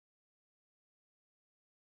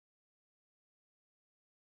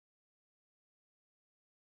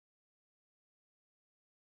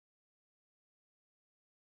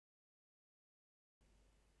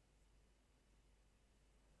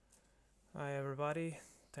Hi everybody,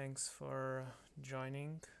 thanks for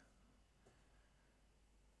joining.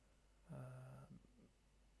 Uh,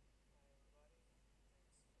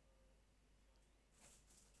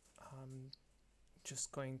 I'm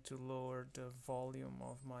just going to lower the volume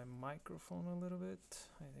of my microphone a little bit.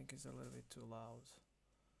 I think it's a little bit too loud.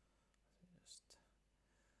 Just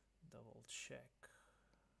double check.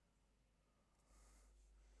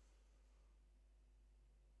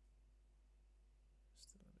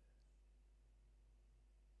 Just a little bit.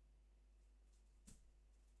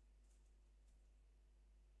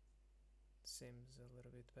 Seems a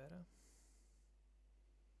little bit better.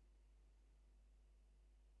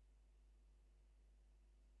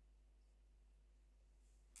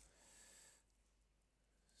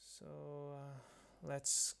 So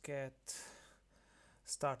let's get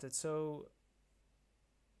started.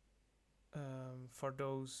 For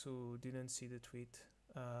those who didn't see the tweet,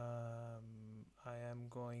 I am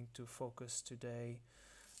going to focus today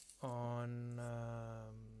on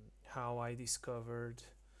how I discovered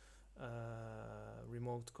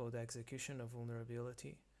remote code execution, a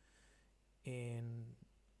vulnerability in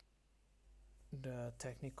the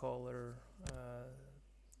Technicolor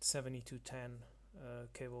 7210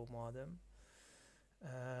 cable modem.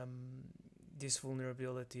 This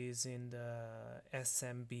vulnerability is in the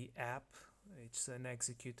smbapp. It's an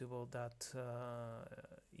executable that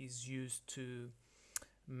is used to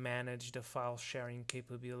manage the file sharing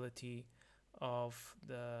capability of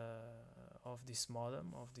this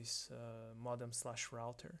modem slash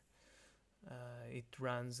router. It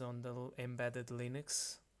runs on the embedded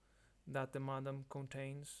Linux that the modem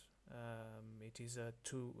contains. It is a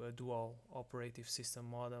dual operative system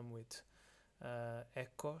modem with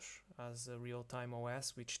Echosh as a real-time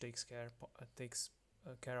OS, which takes care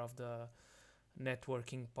of the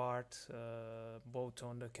networking part, both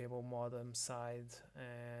on the cable modem side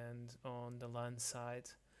and on the LAN side,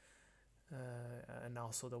 and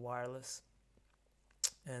also the wireless.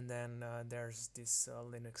 And then there's this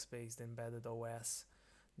Linux-based embedded OS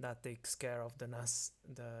that takes care of the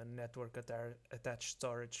network attached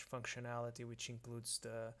storage functionality, which includes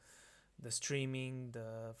the streaming,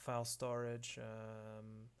 the file storage,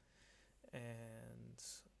 and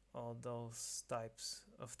all those types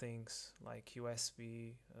of things like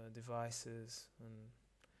USB devices. And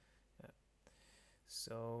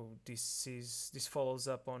so this follows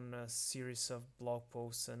up on a series of blog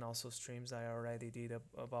posts and also streams I already did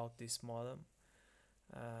about this modem.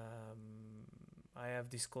 I have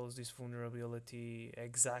disclosed this vulnerability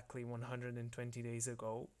exactly 120 days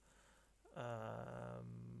ago.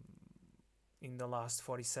 In the last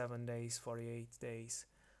 47 days, 48 days,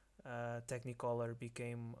 Technicolor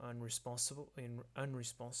became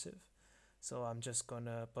unresponsive. So I'm just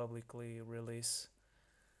gonna publicly release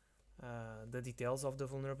the details of the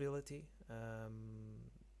vulnerability.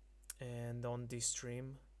 And on this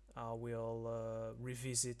stream, I will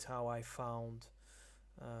revisit how I found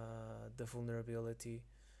the vulnerability.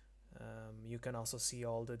 You can also see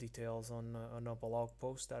all the details on a blog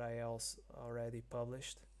post that I already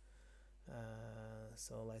published.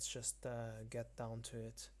 So let's just get down to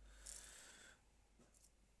it.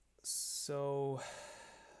 So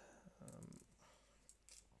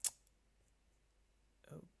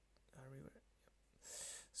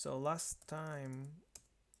so last time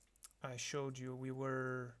I showed you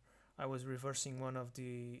I was reversing one of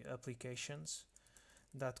the applications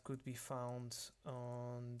that could be found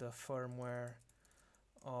on the firmware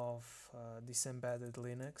of this embedded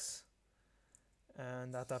Linux,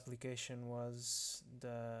 and that application was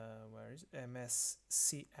the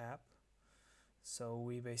MSC app. So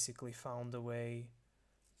we basically found a way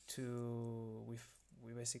to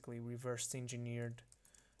we basically reversed engineered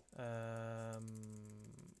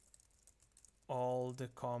all the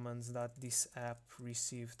commands that this app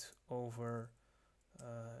received over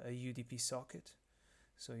a UDP socket.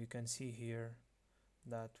 So you can see here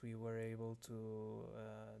that we were able to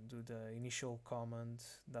do the initial command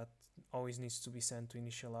that always needs to be sent to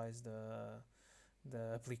initialize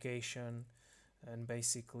the application, and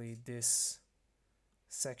basically this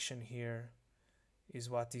section here is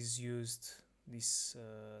what is used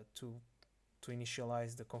to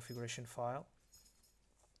initialize the configuration file.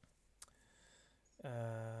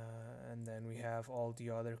 And then we have all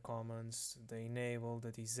the other commands: the enable,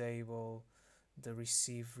 the disable, the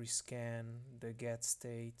receive, rescan, the get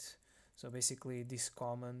state. So basically these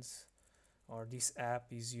commands or this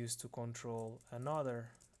app is used to control another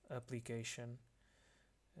application,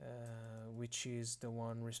 which is the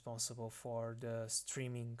one responsible for the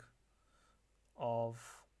streaming of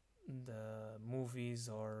the movies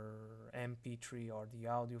or MP3 or the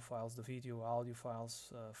audio files, the video audio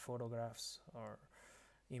files, photographs or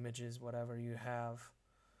images, whatever you have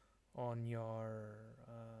on your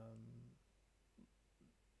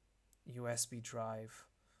USB drive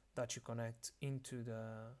that you connect into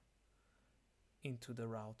the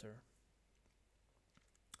router.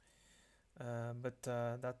 But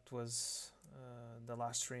that was the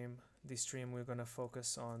last stream. This stream we're gonna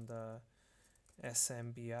focus on the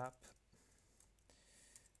smbapp.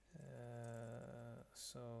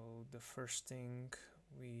 So the first thing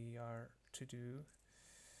we are to do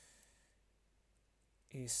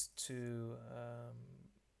is to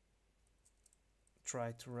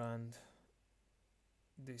try to run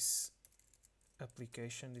this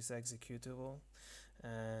application, this executable,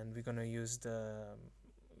 and we're gonna use the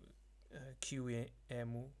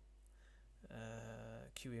QEMU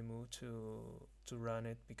to run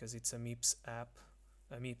it, because it's a MIPS app,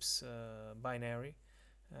 a MIPS binary,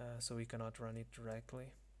 so we cannot run it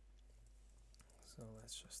directly. So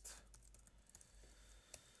let's just,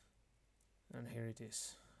 and here it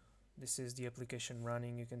is. This is the application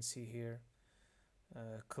running. You can see here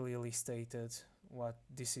clearly stated what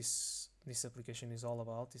this application is all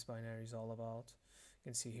about, this binary is all about. You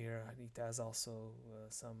can see here it has also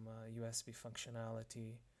some USB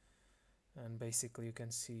functionality, and basically you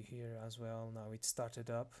can see here as well, now it started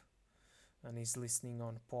up and is listening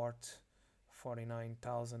on port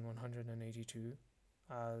 49,182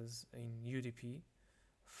 as in UDP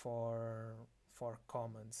for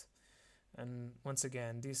commands. And once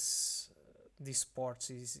again, this port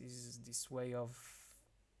is this way of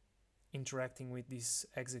interacting with these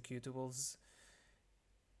executables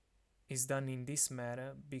is done in this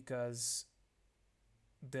manner because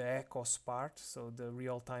the echoes part, so the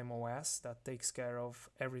real-time OS that takes care of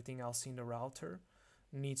everything else in the router,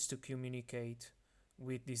 needs to communicate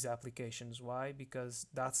with these applications. Why? Because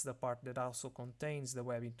that's the part that also contains the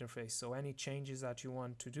web interface. So any changes that you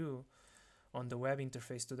want to do on the web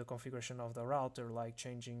interface to the configuration of the router, like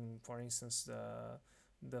changing, for instance, the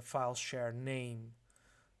file share name,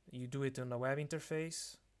 you do it on the web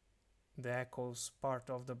interface. The echoes part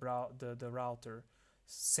of the router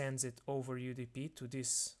sends it over UDP to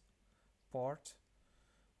this port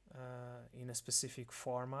in a specific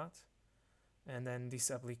format, and then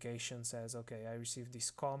this application says, okay, I received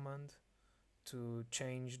this command to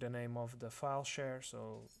change the name of the file share,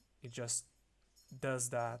 so it just does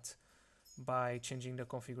that by changing the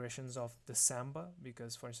configurations of the Samba,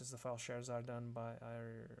 because for instance the file shares are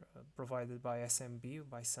provided by SMB,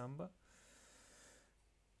 by Samba.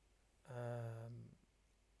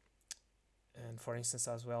 And for instance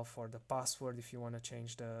as well for the password, if you want to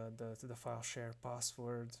change the file share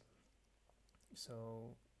password.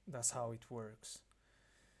 So that's how it works.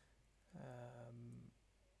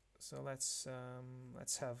 So let's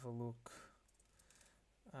have a look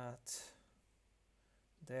at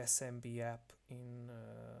the smbapp in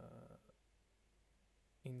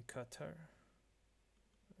Qatar.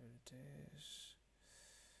 There it is.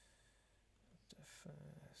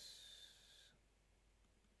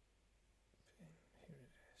 Here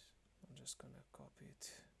it is. I'm just gonna copy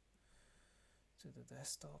it to the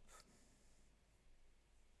desktop,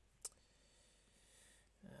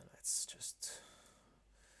 and let's just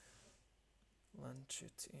launch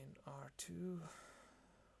it in R2.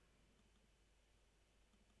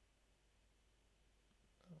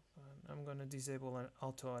 I'm gonna disable an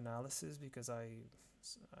auto analysis because I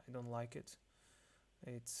don't like it.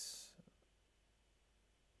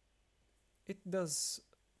 It does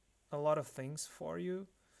a lot of things for you,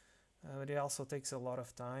 but it also takes a lot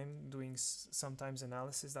of time doing sometimes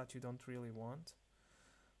analysis that you don't really want.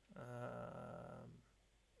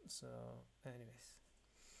 So anyways,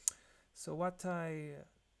 so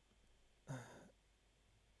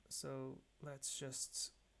let's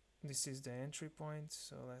just, this is the entry point,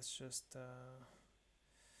 so let's just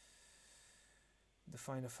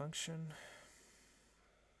define a function.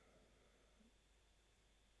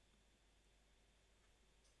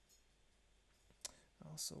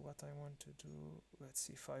 Also what I want to do, let's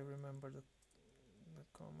see if I remember the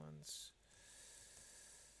commands.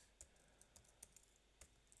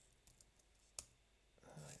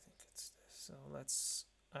 I think it's this. So let's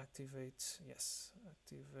activate, yes,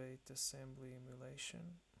 activate assembly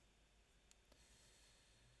emulation.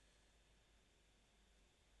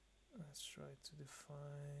 Let's try to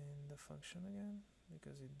define the function again,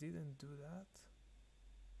 because it didn't do that.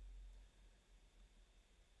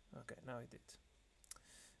 Okay, now it did.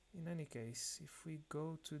 In any case, if we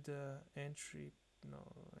go to the entry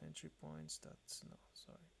points, the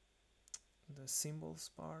symbols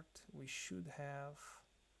part, we should have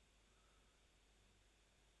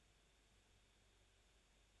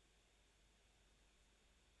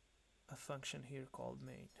function here called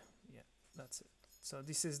main. Yeah, that's it. So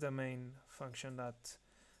this is the main function that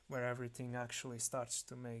where everything actually starts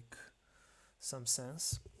to make some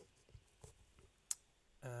sense.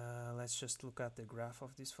 Let's just look at the graph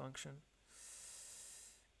of this function.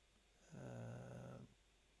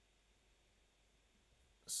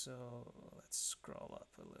 So let's scroll up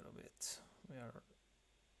a little bit. We are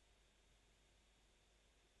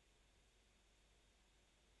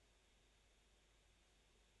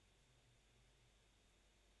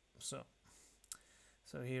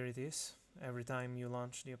so here it is. Every time you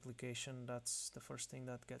launch the application, that's the first thing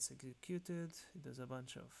that gets executed. It does a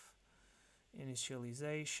bunch of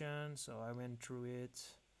initialization, so I went through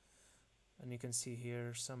it, and you can see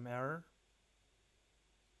here some error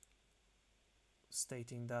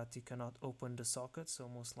stating that you cannot open the socket, so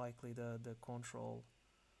most likely the control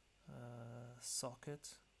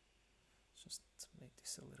socket. Just make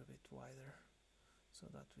this a little bit wider so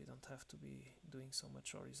that we don't have to be doing so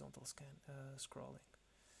much horizontal scrolling.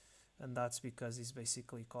 And that's because it's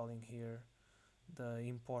basically calling here the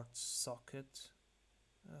import socket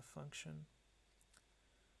function.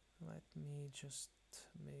 Let me just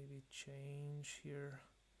maybe change here,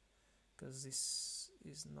 because this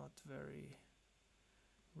is not very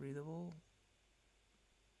readable.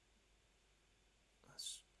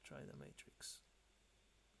 Let's try the matrix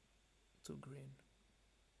to green.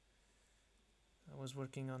 I was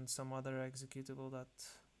working on some other executable that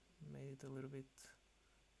made it a little bit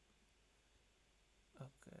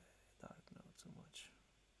okay, dark, no, too much.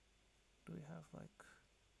 Do we have like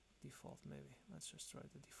default? Maybe let's just try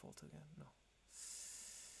the default again. No,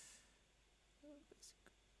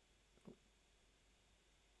 basic. Oh.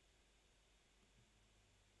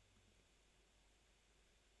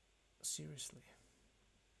 Seriously.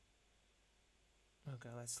 Okay,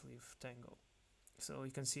 let's leave Tango. So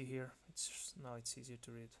you can see here, now it's easier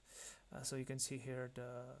to read. So you can see here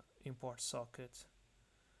the import socket.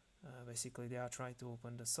 Basically, they are trying to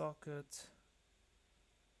open the socket.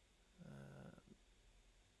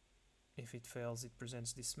 If it fails, it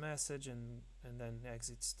presents this message and then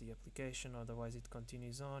exits the application. Otherwise, it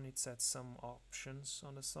continues on. It sets some options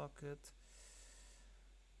on the socket.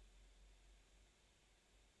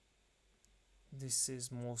 This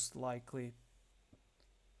is most likely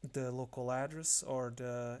the local address or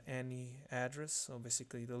the any address, so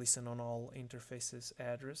basically the listen on all interfaces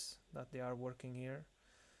address that they are working here,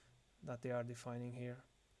 that they are defining here.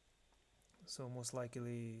 So most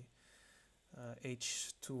likely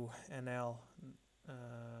h2nl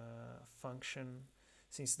function,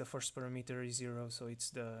 since the first parameter is 0, so it's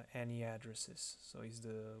the any addresses, so it's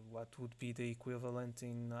the what would be the equivalent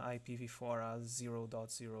in IPv4 as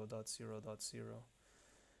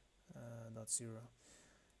 0.0.0.0.0.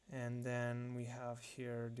 And then we have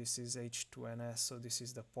here, this is h2ns, so this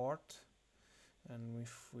is the port, and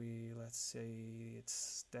if we, let's say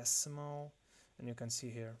it's decimal, and you can see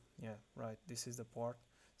here, yeah, right, this is the port,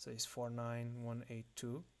 so it's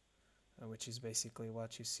 49182, which is basically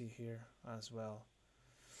what you see here as well.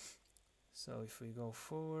 So if we go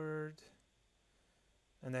forward,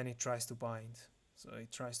 and then it tries to bind, so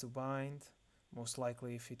it tries to bind, most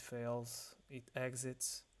likely if it fails, it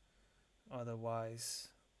exits, otherwise,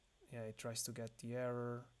 yeah, it tries to get the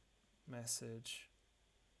error message,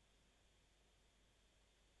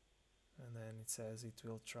 and then it says it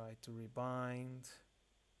will try to rebind,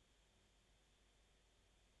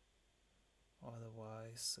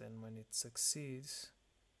 otherwise, and when it succeeds,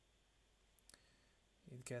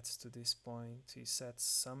 it gets to this point, it sets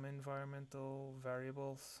some environmental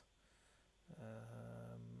variables,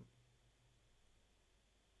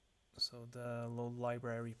 so the load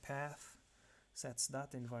library path sets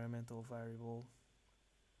that environmental variable,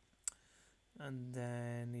 and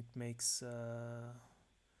then it makes a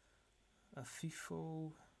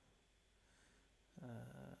FIFO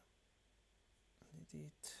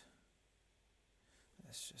edit.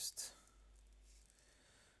 Let's just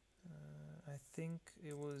I think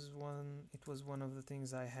it was one of the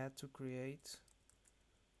things I had to create.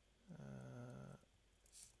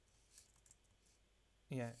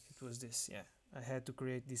 Yeah, it was this. Yeah, I had to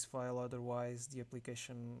create this file, otherwise the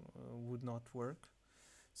application would not work.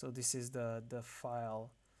 So this is the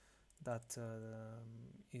file that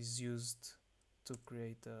is used to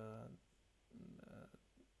create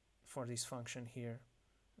for this function here,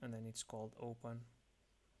 and then it's called open.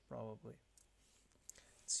 Probably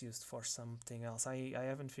it's used for something else. I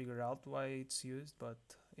haven't figured out why it's used, but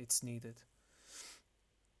it's needed.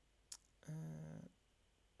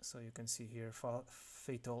 So you can see here,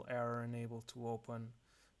 fatal error, unable to open,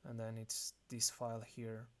 and then it's this file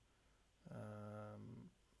here.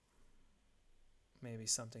 maybe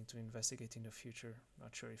something to investigate in the future.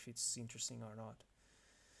 Not sure if it's interesting or not.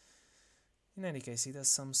 In any case, it has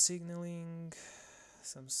some signaling,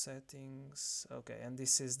 some settings. Okay, and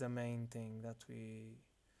this is the main thing that we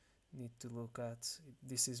need to look at.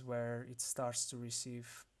 This is where it starts to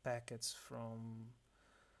receive packets from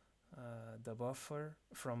the buffer,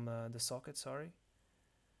 from the socket, sorry.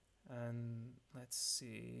 And let's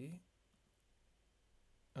see.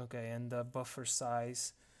 Okay, and the buffer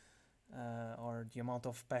size, or the amount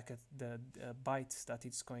of packet, the bytes that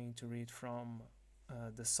it's going to read from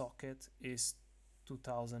the socket is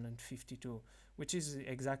 2052, which is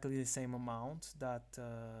exactly the same amount that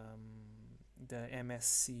the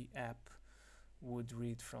MSC app would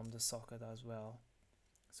read from the socket as well.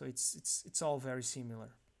 So it's all very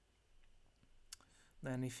similar.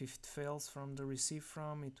 Then if it fails from the receive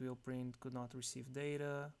from, it will print could not receive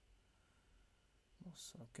data.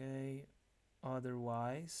 Okay.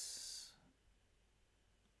 Otherwise,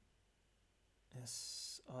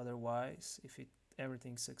 if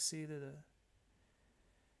everything succeeded,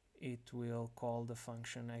 it will call the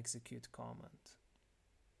function execute command.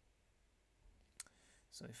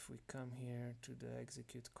 So if we come here to the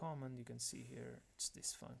execute command, you can see here it's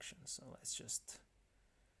this function. So let's just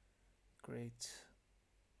create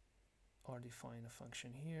or define a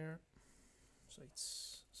function here.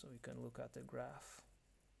 So we can look at the graph.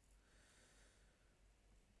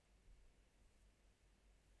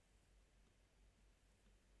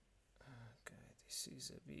 Okay, this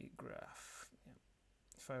is a big graph. Yeah.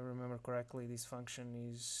 If I remember correctly, this function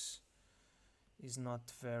is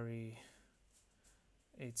not very.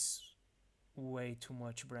 It's way too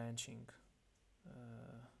much branching.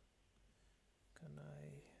 Can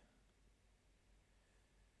I?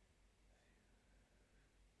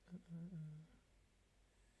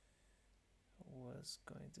 Was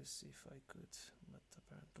going to see if I could, but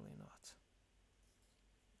apparently not.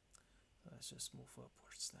 Let's just move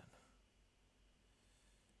upwards then.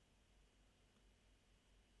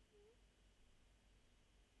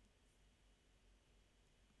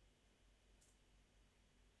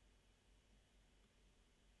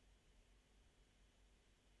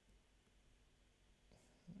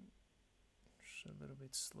 It's a little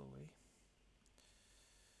bit slowy.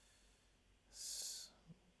 So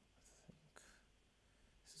I think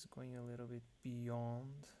this is going a little bit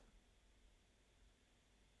beyond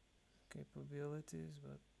capabilities,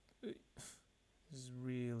 but it's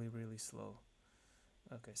really, really slow.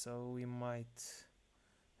 Okay, so we might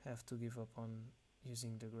have to give up on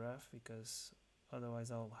using the graph, because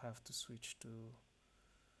otherwise I'll have to switch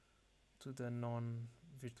to the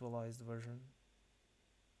non-virtualized version,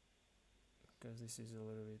 because this is a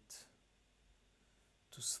little bit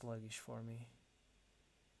too sluggish for me.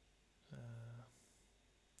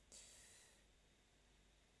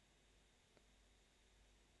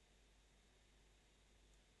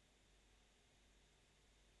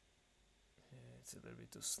 It's a little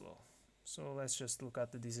bit too slow. So let's just look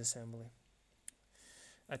at the disassembly.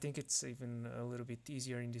 I think it's even a little bit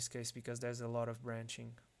easier in this case because there's a lot of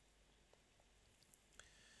branching.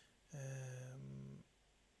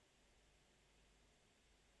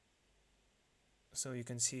 So you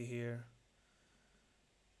can see here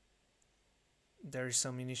there is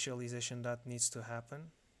some initialization that needs to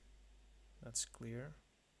happen. That's clear.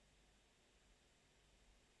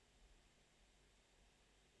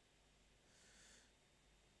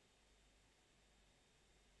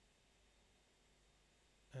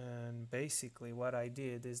 And basically what I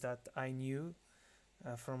did is that I knew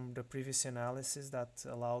from the previous analysis that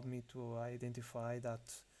allowed me to identify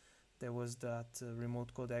that there was that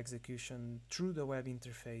remote code execution through the web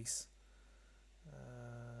interface.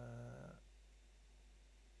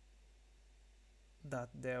 That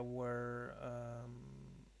there were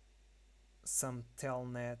some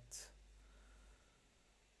telnet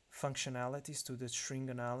functionalities to the string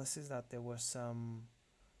analysis, that there was some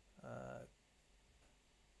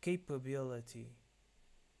capability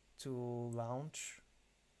to launch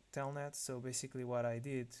telnet. So basically what I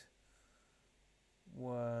did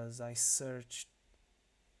was I searched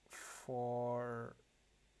for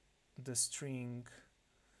the string,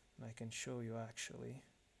 and I can show you actually.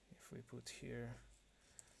 If we put here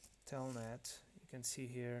telnet, you can see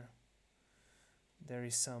here there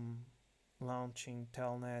is some launching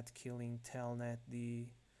telnet, killing telnet D.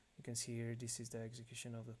 You can see here this is the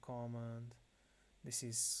execution of the command. This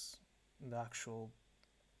is the actual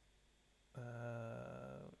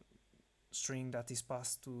string that is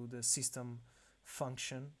passed to the system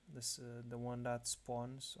function, the one that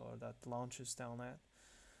spawns or that launches telnet,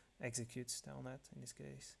 executes telnet in this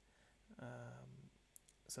case.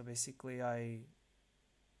 So basically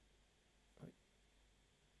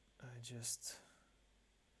just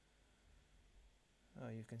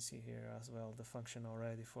you can see here as well the function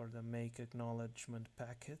already for the make acknowledgement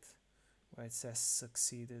packet where it says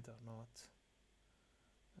succeeded or not.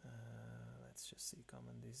 Let's just see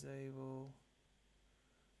command disable,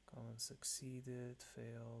 command succeeded,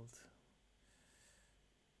 failed,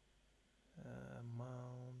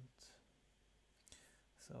 amount.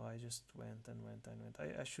 So I just went and went and went.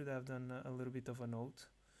 I should have done a little bit of a note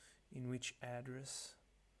in which address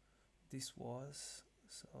this was.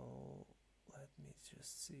 So let me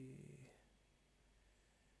just see.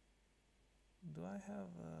 Do I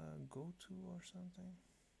have a go-to or something?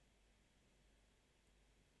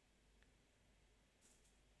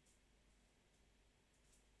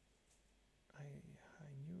 I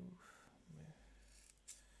knew.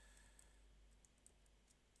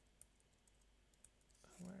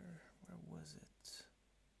 Where was it?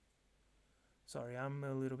 Sorry,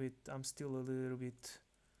 I'm still a little bit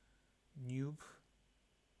noob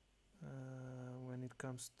when it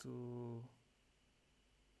comes to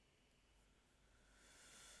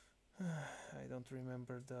I don't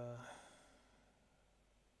remember the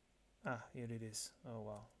here it is. Oh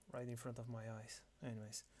wow, right in front of my eyes.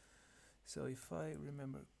 Anyways, so if I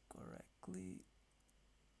remember correctly,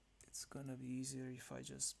 it's gonna be easier if I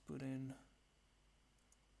just put in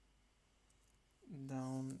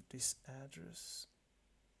down this address,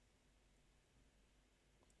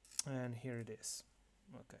 and here it is.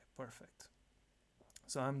 Okay, perfect.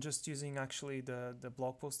 So I'm just using actually the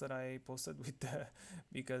blog post that I posted with the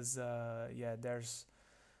because yeah, there's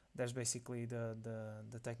basically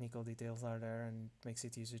the technical details are there, and it makes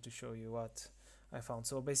it easier to show you what I found.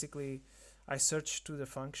 So basically I searched to the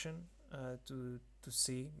function to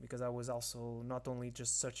see, because I was also not only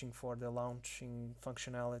just searching for the launching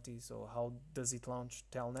functionality, so how does it launch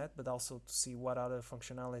telnet, but also to see what other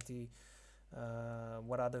functionality,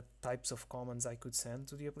 what other types of commands I could send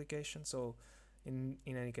to the application. So in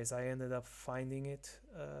any case, I ended up finding it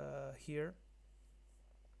here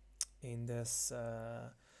in this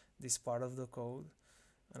this part of the code.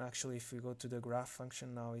 And actually, if we go to the graph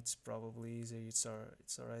function now, it's probably easier. It's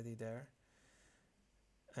already there,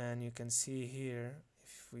 and you can see here,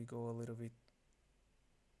 if we go a little bit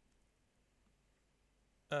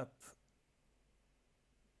up,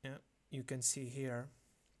 yeah, you can see here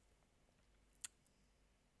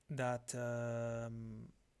that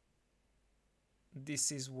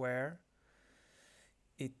this is where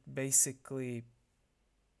it basically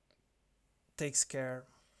takes care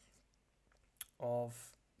of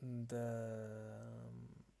the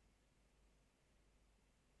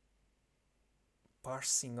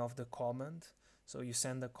parsing of the command. So you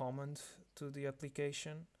send a command to the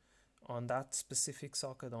application on that specific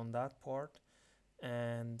socket on that port,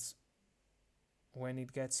 and when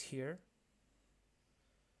it gets here,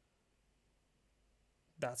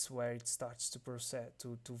 that's where it starts to process,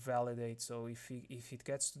 to validate. So if it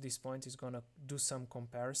gets to this point, it's gonna do some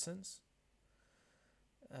comparisons,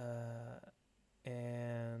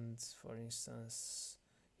 and for instance,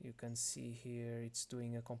 you can see here it's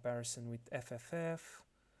doing a comparison with FFF,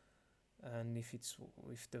 and if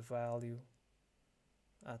the value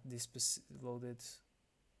at this loaded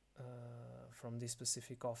from this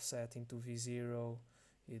specific offset into V0,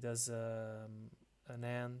 it does an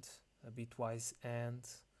AND, a bitwise AND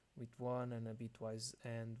with 1 and a bitwise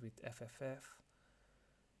AND with FFF.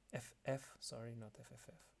 Sorry, not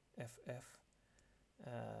FFF, FF.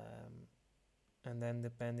 And then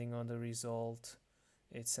depending on the result,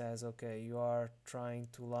 it says, okay, you are trying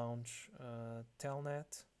to launch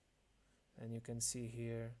telnet, and you can see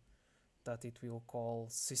here that it will call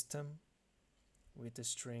system with the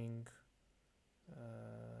string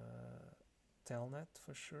telnet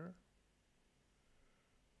for sure.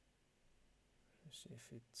 Let's see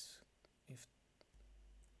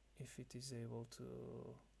if it is able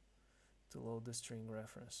to load the string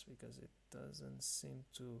reference, because it doesn't seem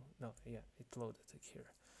to. No, yeah, it loaded it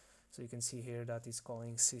here. So you can see here that it's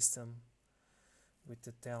calling system with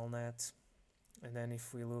the telnet, and then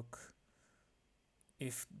if we look,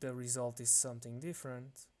 if the result is something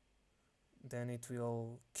different, then it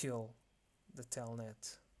will kill the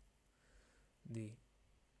telnet D.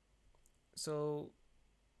 So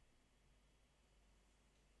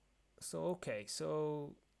okay,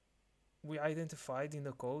 so we identified in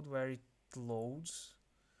the code where it loads,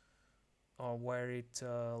 or where it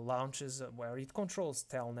launches, where it controls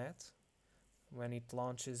telnet, when it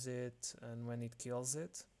launches it and when it kills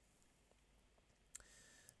it.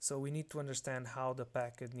 So we need to understand how the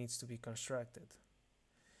packet needs to be constructed.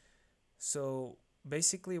 So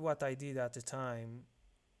basically what I did at the time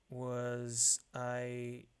was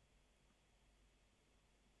I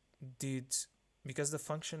did, because the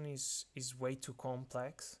function is way too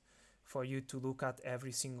complex for you to look at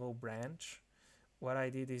every single branch, what I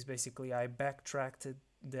did is basically I backtracked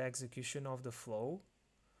the execution of the flow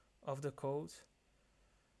of the code,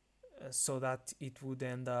 so that it would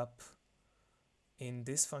end up in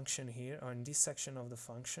this function here, or in this section of the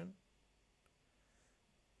function,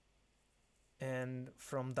 and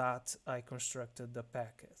from that I constructed the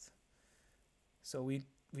packet. So we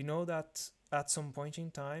know that at some point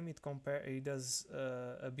in time it does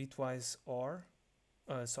a bitwise OR,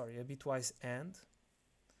 a bitwise AND.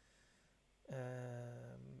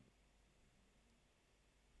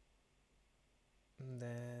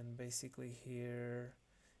 Then basically here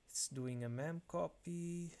it's doing a mem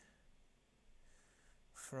copy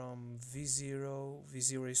from v0.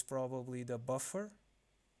 v0 is probably the buffer.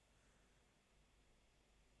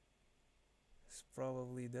 It's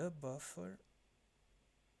probably the buffer.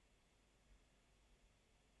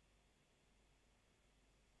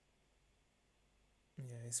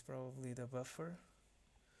 Yeah, it's probably the buffer.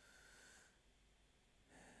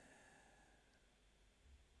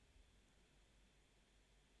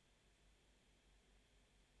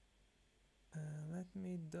 Let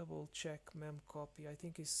me double check mem copy. I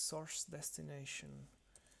think it's source destination.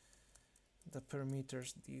 The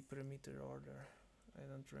parameters, the parameter order. I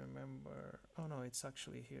don't remember. Oh no, it's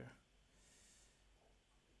actually here.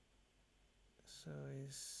 So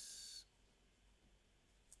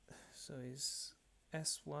is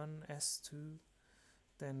S1, S2,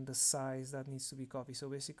 then the size that needs to be copied. So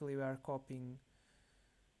basically we are copying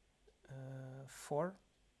 4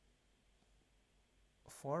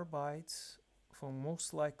 bytes from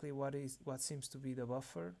most likely what seems to be the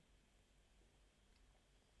buffer,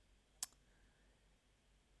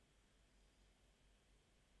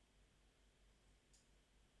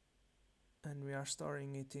 and we are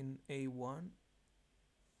storing it in A1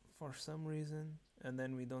 for some reason, and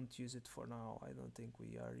then we don't use it for now. I don't think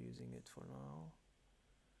we are using it for now.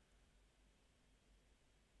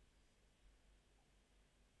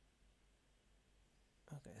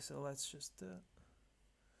 Okay, so let's just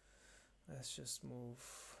move.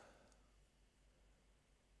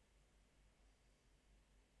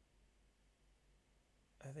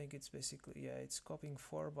 I think it's basically, yeah, it's copying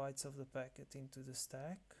 4 bytes of the packet into the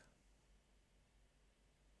stack.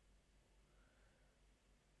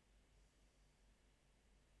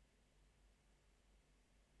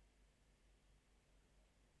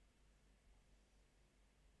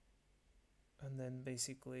 And then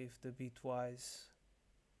basically if the bitwise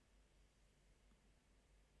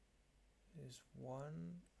is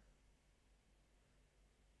 1,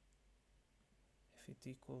 if it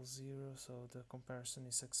equals 0, so the comparison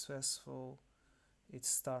is successful. It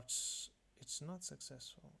starts, it's not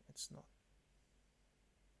successful, it's not.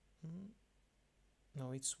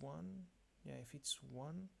 No, it's 1. Yeah, if it's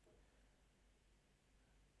 1,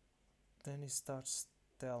 then it starts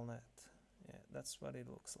telnet. Yeah, that's what it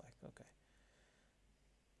looks like. Okay.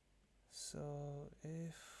 So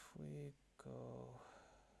if we go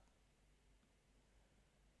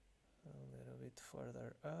a little bit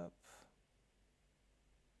further up,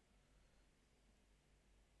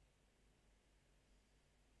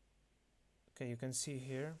 okay, you can see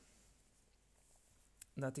here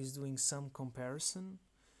that is doing some comparison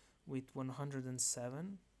with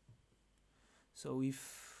 107. So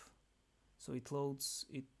it loads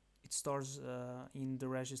it stores in the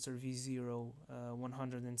register v0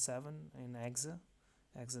 107 in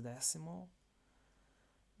hexadecimal.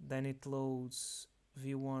 Then it loads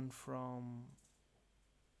v1 from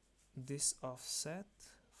this offset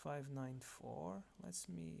 594. Let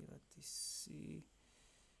me see.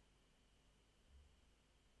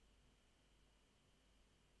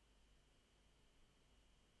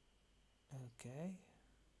 Okay,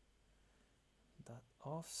 that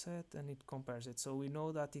offset, and it compares it. So we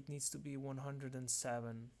know that it needs to be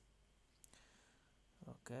 107.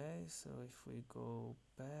 Okay, so if we go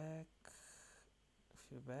back,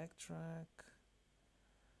 if you backtrack,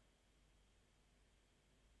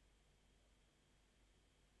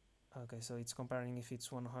 okay, so it's comparing if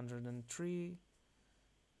it's 103,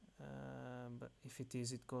 but if it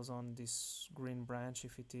is, it goes on this green branch.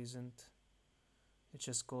 If it isn't, it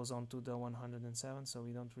just goes on to the 107, so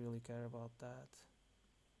we don't really care about that.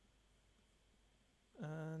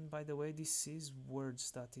 And by the way, this is words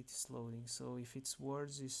that it is loading. So if it's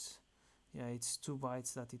words, it's 2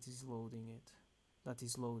 bytes that it is loading that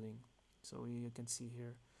is loading. So you can see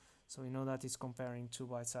here. So we know that it's comparing 2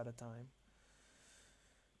 bytes at a time.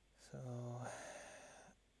 So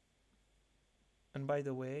And by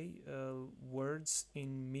the way, words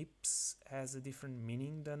in MIPS has a different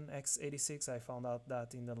meaning than x86. I found out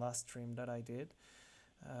that in the last stream that I did.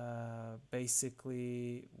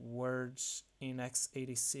 Basically, words in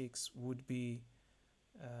x86 would be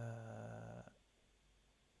uh,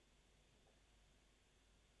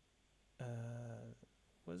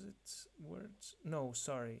 was it words? No,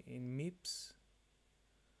 sorry. In MIPS,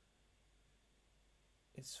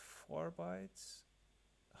 it's 4 bytes.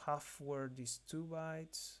 Half word is 2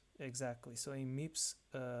 bytes. Exactly. So in MIPS,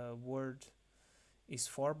 word is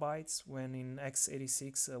 4 bytes, when in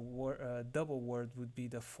x86 a double word would be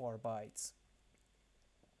the 4 bytes.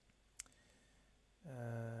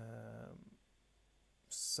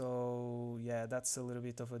 So yeah, that's a little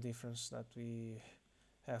bit of a difference that we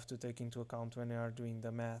have to take into account when we are doing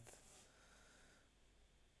the math.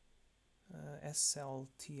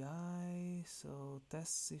 SLTI, so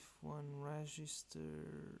tests if one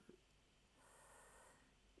register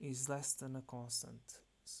is less than a constant.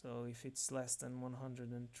 So if it's less than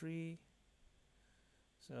 103,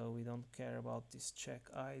 so we don't care about this check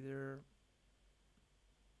either.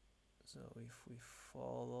 So if we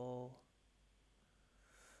follow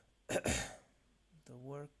the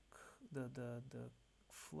work, the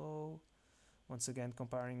flow, once again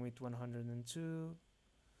comparing with 102,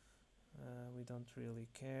 we don't really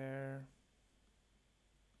care.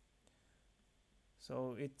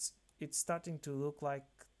 So it's starting to look like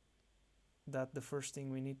that the first thing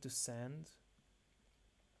we need to send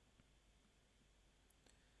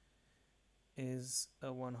is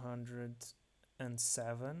a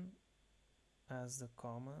 107 as the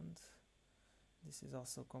command. This is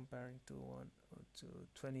also comparing to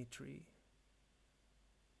 23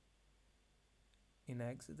 in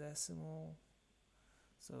hexadecimal.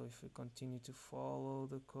 So if we continue to follow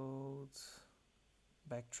the code,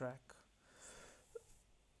 backtrack.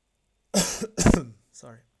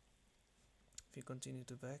 Sorry. If you continue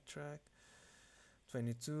to backtrack,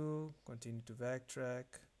 22, continue to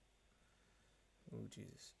backtrack. Oh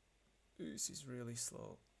Jesus, this is really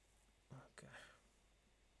slow. Okay.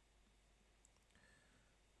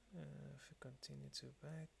 If you continue to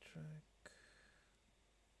backtrack,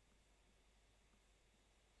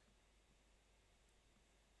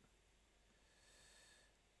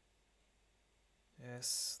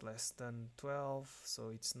 yes, less than 12, so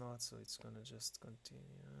it's not, so it's gonna just continue.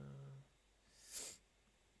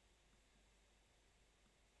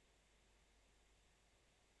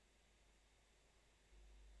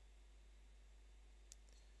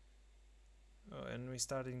 Oh, and we're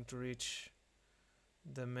starting to reach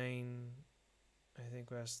the main. I think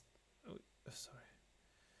we are. Sorry.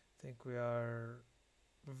 I think we are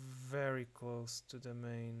very close to the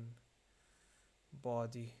main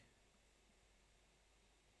body.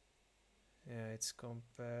 Yeah, it's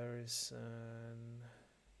comparison.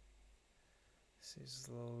 This is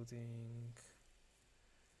loading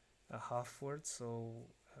a half word, so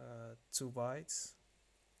 2 bytes.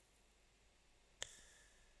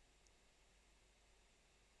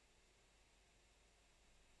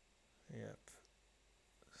 Yep.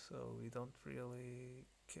 So we don't really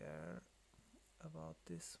care about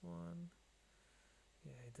this one.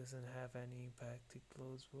 Yeah, it doesn't have any impact. It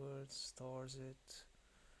loads words, stores it,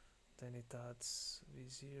 then it adds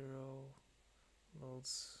v0,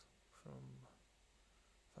 loads from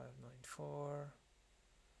 594,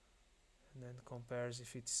 and then compares.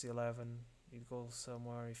 If it's 11, it goes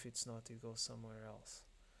somewhere. If it's not, it goes somewhere else.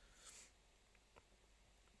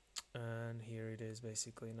 And here it is.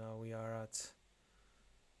 Basically, now we are at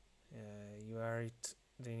you are at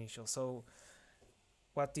the initial. So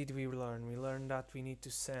what did we learn? We learned that we need to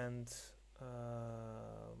send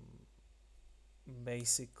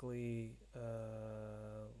basically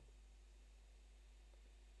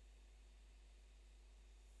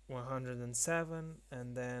 107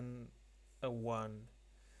 and then a 1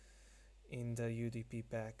 in the UDP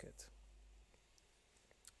packet.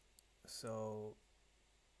 So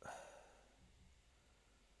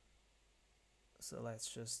let's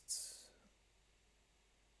just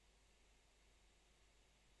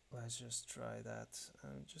try that. I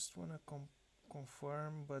just want to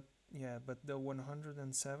confirm, but yeah, but the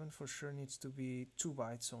 107 for sure needs to be 2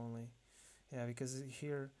 bytes only. Yeah, because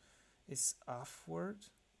here it's half word.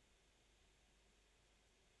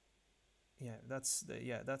 Yeah, that's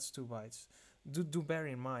 2 bytes. Do bear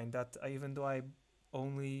in mind that even though I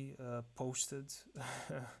only posted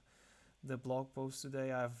the blog post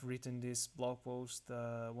today, I've written this blog post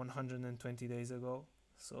 120 days ago,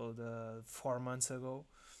 so the 4 months ago.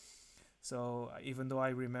 So even though I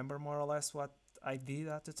remember more or less what I did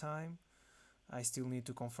at the time, I still need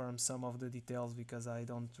to confirm some of the details because I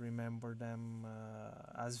don't remember them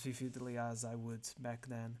as vividly as I would back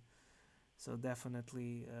then. So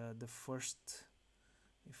definitely the first,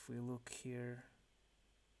 if we look here,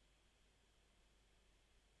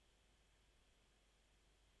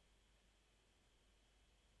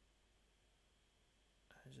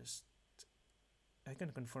 I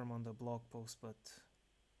can confirm on the blog post, but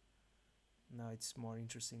now it's more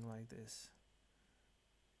interesting like this.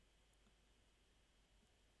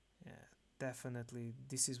 Yeah, definitely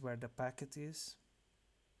this is where the packet is.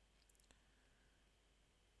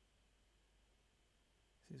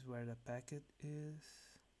 This is where the packet is.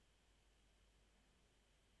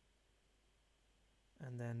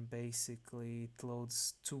 And then basically it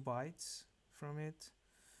loads 2 bytes from it,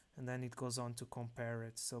 and then it goes on to compare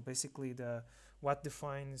it. So basically what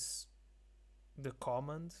defines the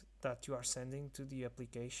command that you are sending to the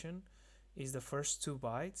application is the first 2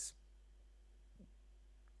 bytes.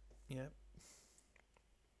 Yeah.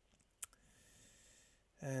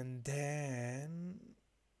 And then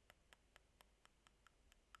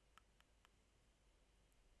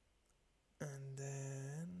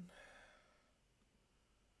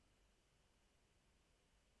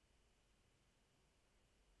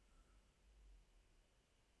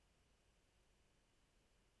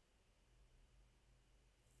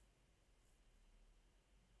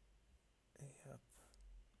yep,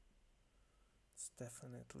 it's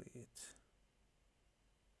definitely it.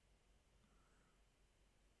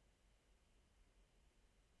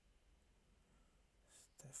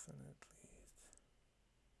 It's definitely it.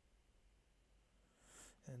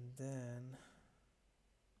 And then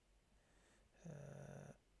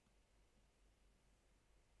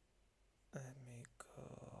let me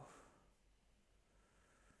go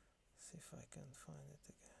see if I can find it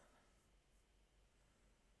again.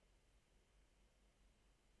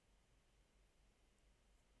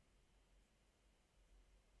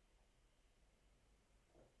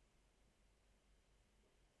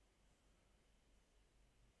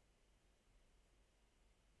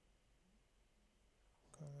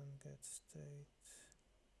 Command get state.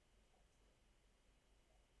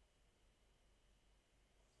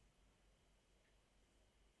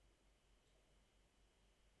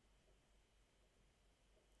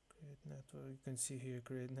 Create network. You can see here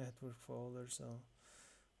create network folder. So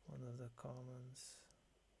one of the commands.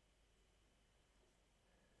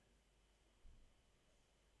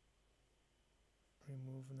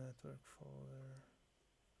 Remove network folder.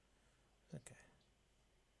 Okay.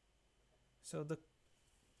 So the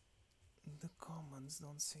commands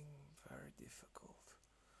don't seem very difficult.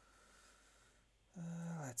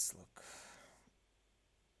 Let's look.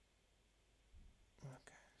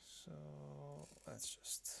 Okay, so let's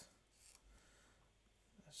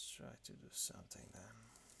try to do something then.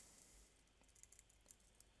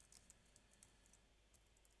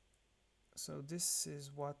 So this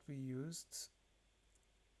is what we used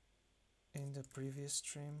in the previous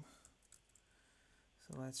stream.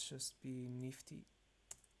 So let's just be nifty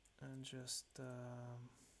and just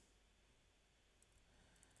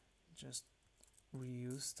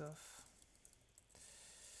reuse stuff.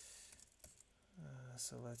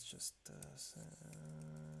 So let's just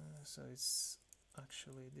so it's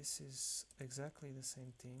actually this is exactly the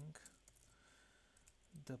same thing.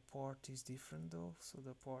 The port is different though, so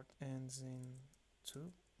the port ends in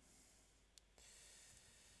 2.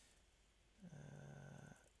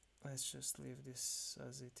 Let's just leave this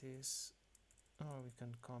as it is. Or we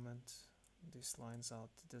can comment these lines out.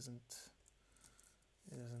 It doesn't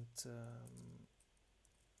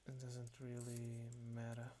really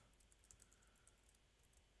matter.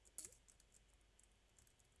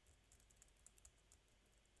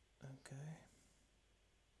 Okay.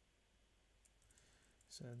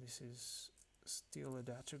 So this is still a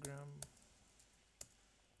datagram.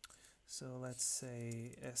 So let's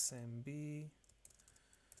say smb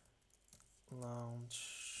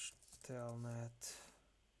launch telnet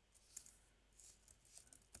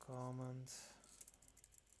command.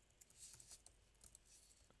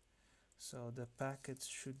 So the packet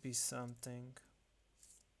should be something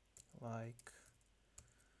like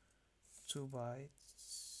 2 bytes,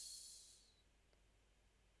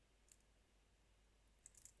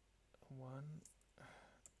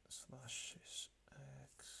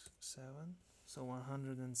 1/x7, so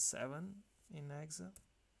 107 in hexa.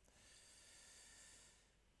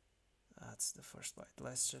 That's the first byte.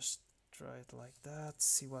 Let's just try it like that,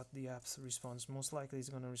 see what the app responds. Most likely it's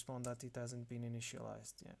going to respond that it hasn't been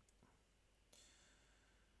initialized yet.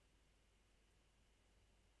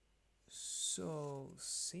 So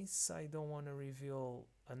since I don't want to reveal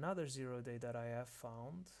another 0 day that I have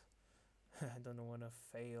found, I don't want to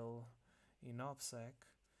fail in OPSEC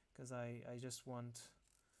because I just want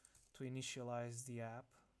to initialize the app.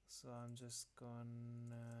 So I'm just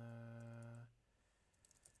gonna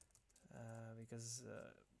because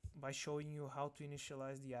by showing you how to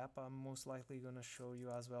initialize the app, I'm most likely gonna show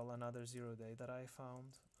you as well another 0-day that I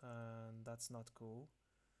found, and that's not cool.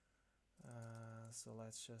 So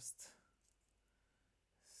let's just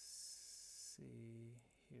see.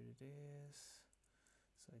 Here it is.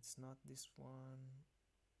 So it's not this one.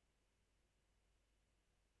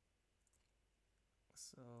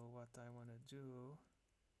 So what I want to do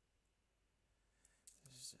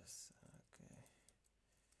is just okay.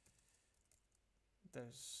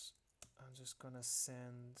 I'm just gonna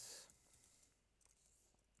send.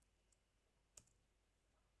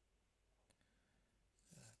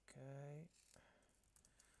 Okay.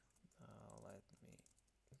 Now let me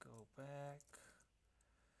go back.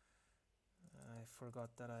 I forgot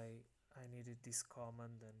that I needed this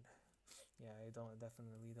command, and yeah, I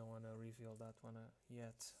definitely don't want to reveal that one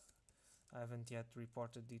yet. I haven't yet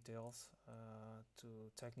reported details to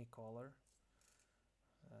Technicolor.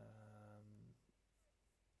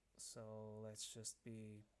 So let's just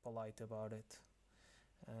be polite about it.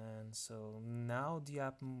 And so now the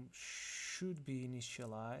app should be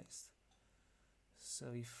initialized.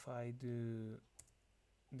 So if I do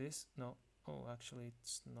this, no, oh, actually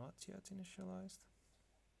it's not yet initialized.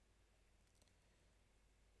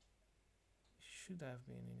 Should have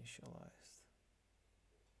been initialized.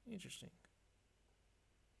 Interesting.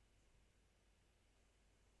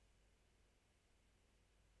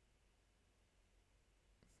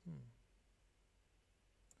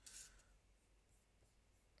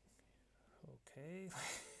 Okay,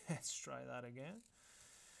 let's try that again.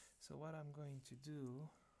 So what I'm going to do,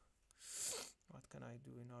 what can I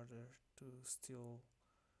do in order to still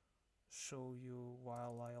show you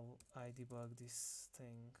while I debug this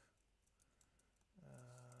thing?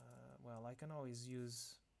 Well, I can always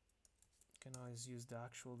use the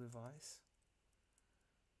actual device.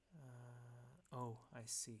 Oh, I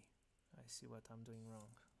see what I'm doing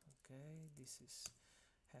wrong. Okay, this is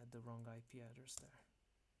had the wrong IP address there.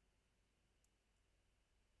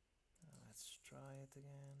 Let's try it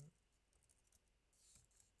again.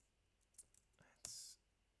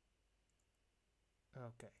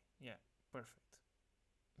 Okay, yeah, perfect.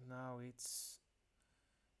 Now it's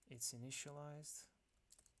initialized.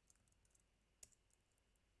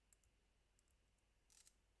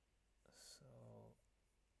 So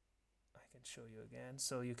I can show you again.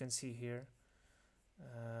 So you can see here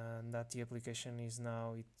that the application is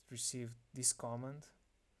now, it received this command,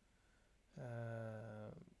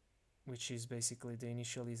 which is basically the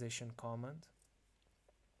initialization command.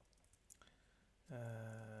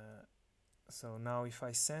 So now if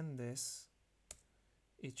I send this,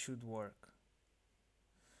 it should work.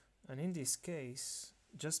 And in this case,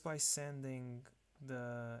 just by sending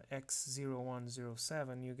the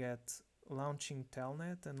X0107, you get launching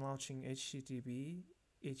telnet and launching HTTPD,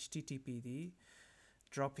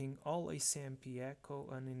 dropping all ACMP echo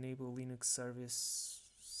and enable Linux service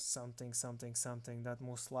something something something that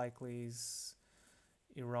most likely is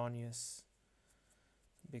erroneous,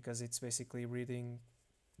 because it's basically reading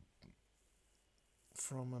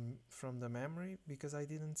from the memory, because I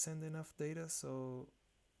didn't send enough data. So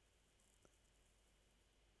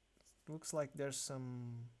looks like there's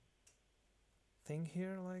some thing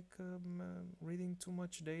here, like reading too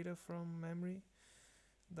much data from memory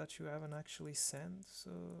that you haven't actually sent.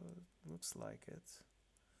 So looks like it.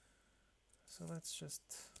 So let's just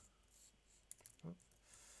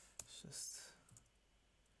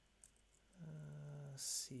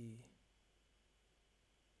see.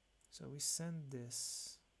 So we send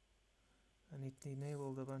this and it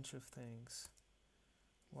enabled a bunch of things.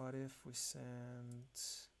 What if we send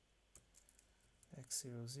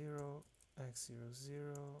x00,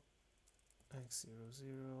 x00,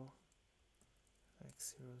 x00,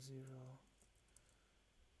 x00?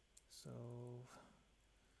 So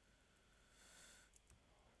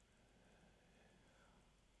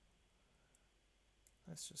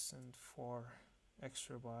let's just send 4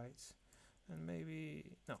 extra bytes, and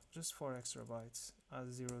maybe, no, just 4 extra bytes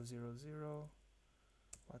as 000.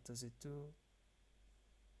 What does it do?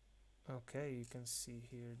 Okay, you can see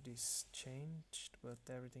here this changed, but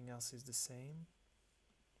everything else is the same.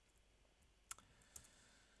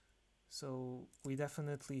 So we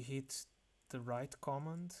definitely hit the right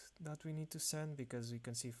command that we need to send, because you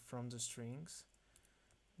can see from the strings.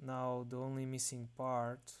 Now the only missing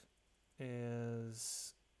part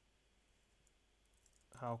is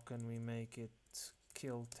how can we make it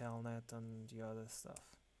kill telnet and the other stuff.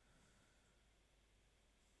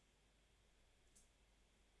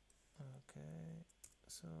 Okay,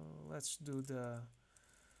 so let's do the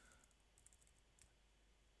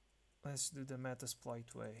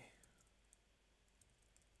Metasploit way.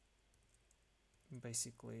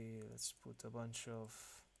 Basically, let's put a bunch of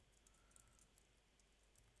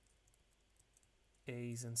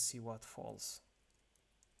A's and see what falls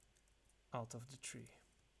out of the tree.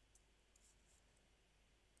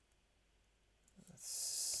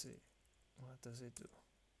 Let's see, what does it do?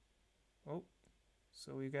 Oh,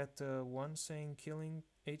 so we got one saying killing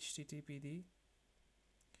HTTPD.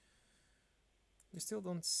 We still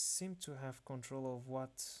don't seem to have control of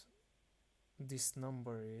what this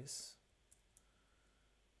number is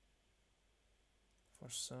for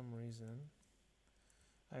some reason.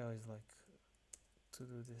 I always like to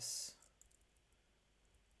do this.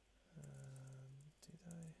 Did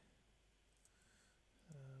I?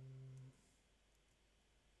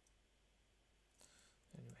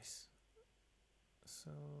 Anyways,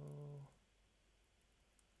 so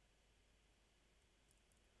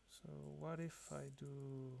what if I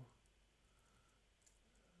do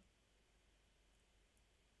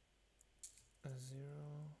a 0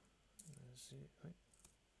 and a 0? Wait,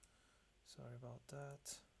 sorry about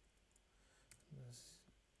that.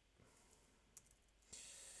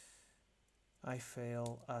 I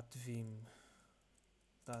fail at Vim.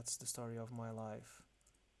 That's the story of my life.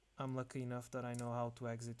 I'm lucky enough that I know how to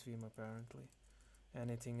exit Vim apparently.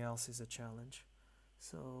 Anything else is a challenge.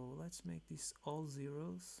 So let's make this all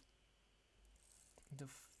zeros. The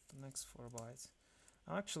next 4 bytes.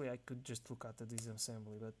 Actually, I could just look at the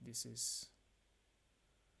disassembly, but this is...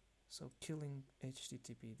 So killing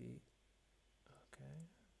HTTPD. Okay,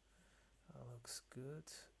 that looks good.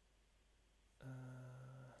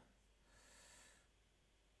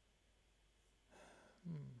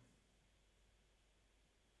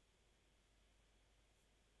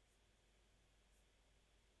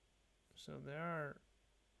 So there are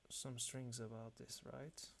some strings about this,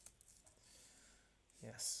 right?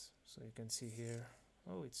 Yes, so you can see here,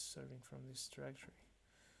 oh, it's serving from this directory.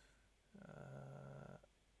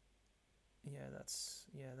 Yeah,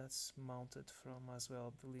 that's mounted from as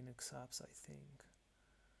well the Linux apps, I think.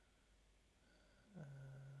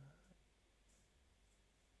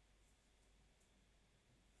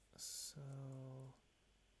 So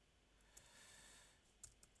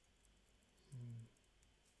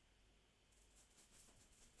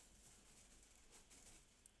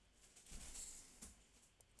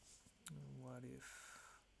what if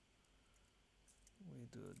we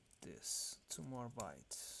do this? 2 more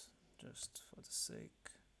bytes, just for the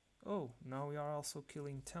sake. Oh, now we are also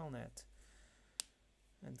killing telnet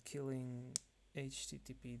and killing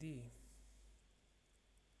HTTPD.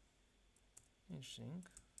 Interesting.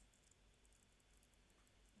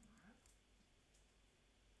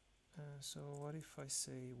 So what if I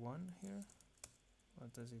say 1 here?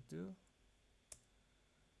 What does it do?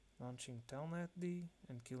 Launching telnetd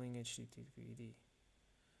and killing HTTPD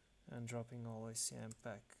and dropping all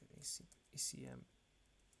smbapp, ECM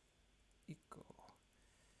echo.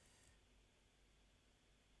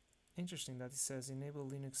 Interesting that it says enable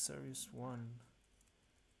Linux service 1.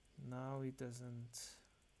 Now it doesn't.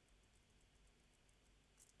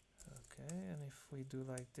 Okay, and if we do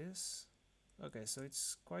like this, okay, so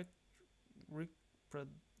it's quite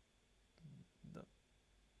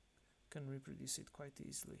can reproduce it quite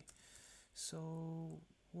easily. So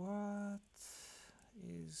what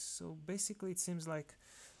is, so basically it seems like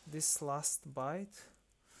this last byte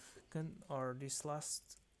can, or this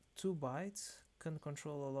last 2 bytes can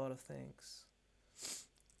control a lot of things.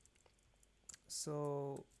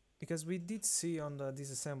 So because we did see on the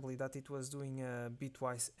disassembly that it was doing a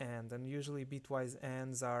bitwise AND, and usually bitwise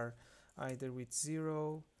ANDs are either with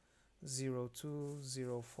 0, 02,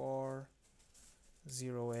 04,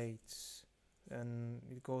 08, and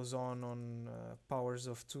it goes on powers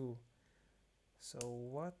of 2. So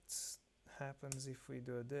what happens if we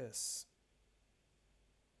do this?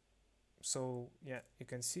 So yeah, you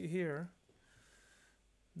can see here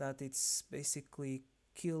that it's basically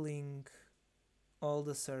killing all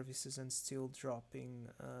the services and still dropping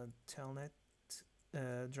telnet,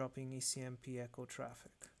 dropping ECMP echo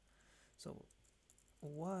traffic. So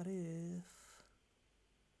what if,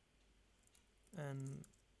 and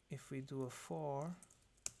if we do a 4,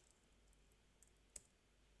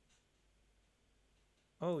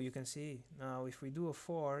 oh, you can see now if we do a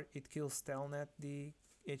 4, it kills telnetd,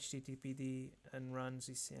 HTTPD, and runs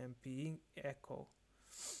ECMP echo.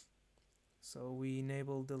 So we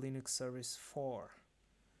enable the Linux service 4.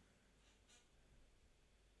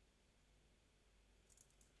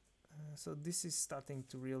 So this is starting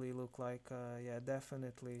to really look like, yeah,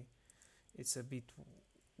 definitely it's a bit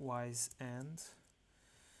bitwise AND.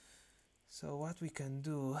 So what we can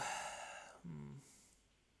do,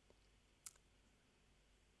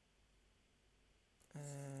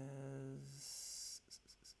 is,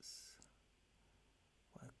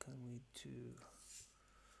 what can we do?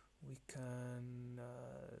 We can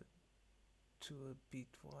do a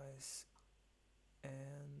bitwise AND.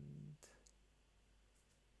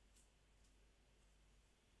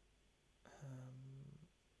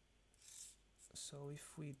 So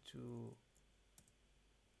if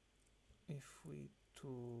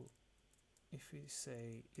we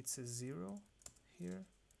say it's a 0 here,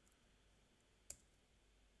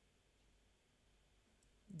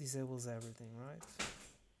 disables everything, right?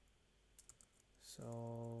 So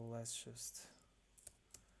let's just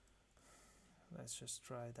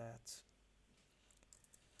try that.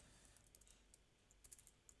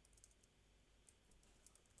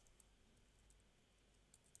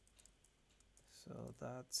 So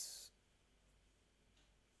that's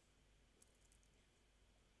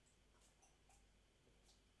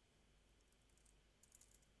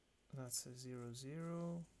a 0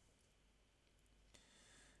 0,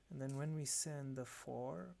 and then when we send the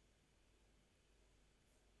 4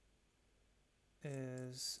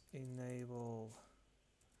 is enable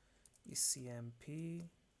smp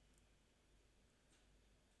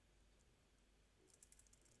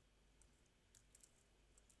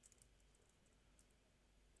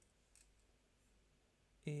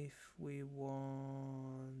if we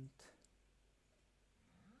want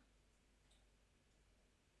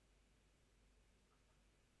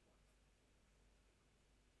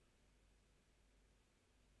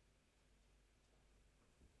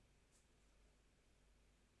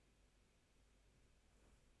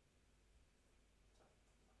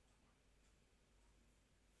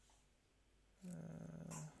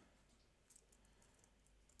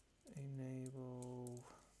enable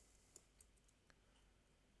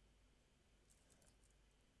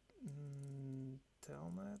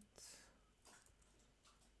telnet,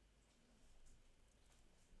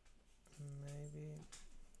 maybe,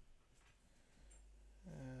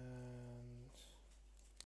 and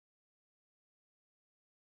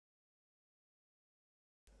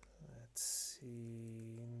let's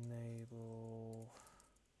see, enable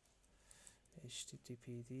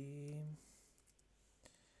httpd,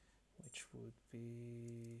 which would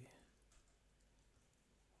be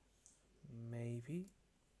maybe.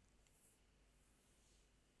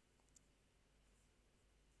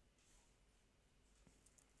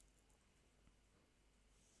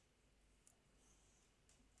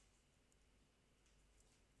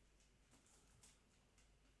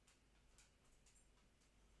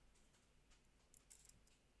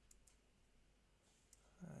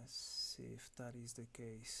 Let's see if that is the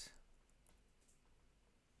case.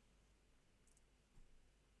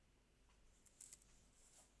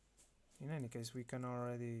 In any case, we can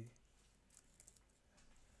already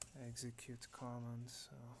execute commands,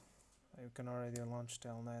 so you can already launch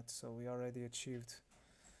telnet, so we already achieved,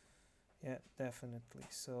 yeah, definitely.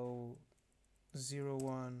 So 0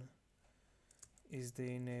 1 is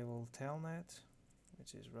the enable telnet,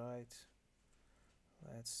 which is right.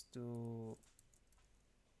 Let's do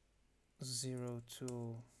 0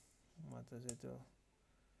 2, what does it do?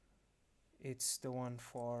 It's the one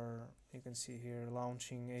for, you can see here,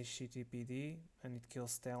 launching HTTPD, and it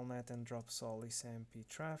kills telnet and drops all SMP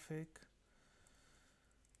traffic.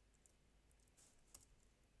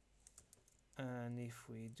 And if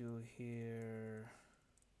we do here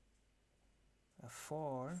a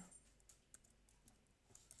 4,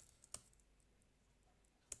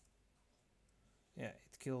 yeah,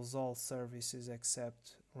 it kills all services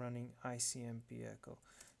except running ICMP echo.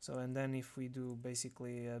 So, and then if we do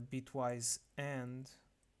basically a bitwise AND,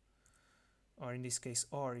 or in this case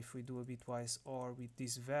OR, if we do a bitwise OR with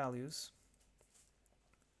these values,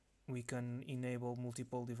 we can enable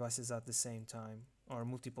multiple devices at the same time, or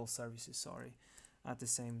multiple services, sorry, at the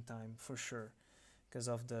same time, for sure, because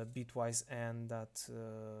of the bitwise AND that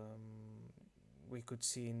we could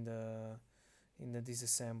see in the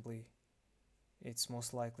disassembly. It's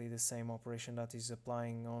most likely the same operation that is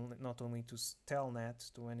applying not only to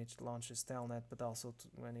telnet, to when it launches telnet, but also to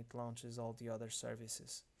when it launches all the other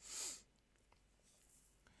services.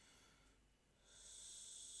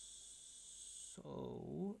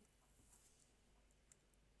 So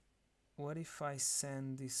what if I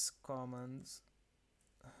send these commands?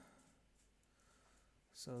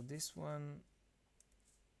 So this one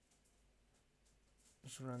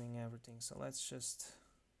is running everything, so let's just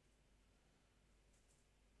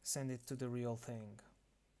send it to the real thing.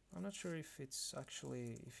 I'm not sure if it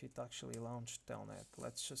actually launched telnet.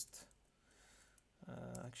 Let's just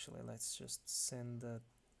Actually, let's just send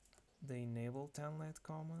the enable telnet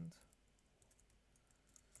command.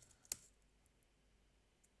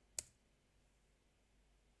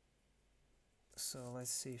 So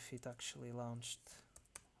let's see if it actually launched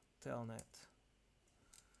telnet.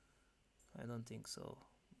 I don't think so.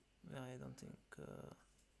 I don't think,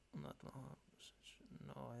 not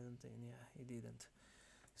no, I don't think, yeah, it didn't.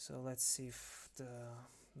 So let's see if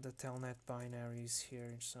the telnet binary is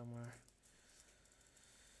here somewhere.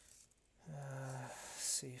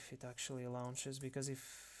 See if it actually launches, because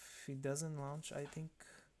if it doesn't launch, I think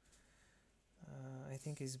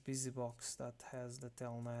it's BusyBox that has the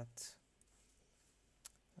telnet.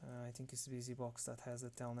 I think it's BusyBox that has the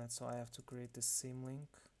telnet, so I have to create a symlink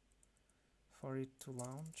for it to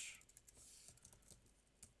launch.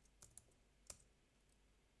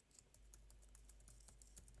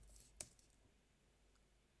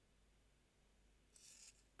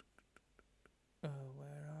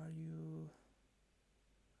 Where are you?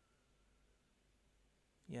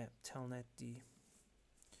 Yeah, telnet D.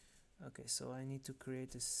 Okay, so I need to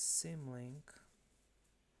create a symlink.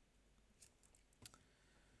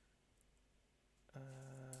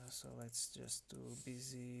 So let's just do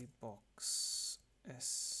BusyBox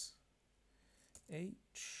SH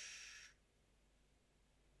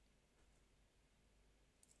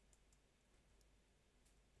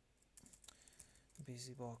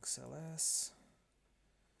BusyBox LS,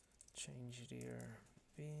 change it here,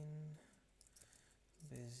 bin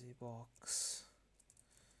BusyBox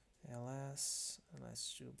LS, and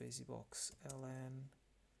let's do BusyBox LN.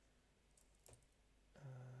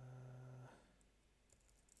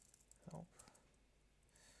 Help.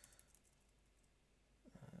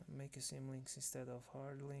 Make a symlinks instead of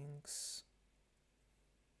hard links.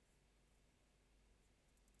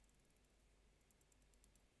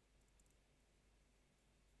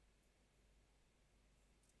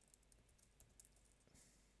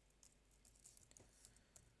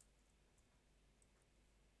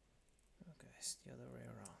 Okay, it's the other way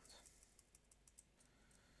around.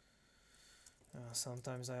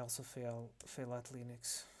 Sometimes I also fail at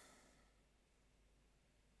Linux.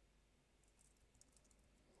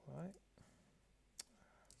 Why?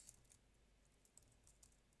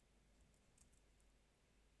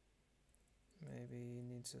 Maybe it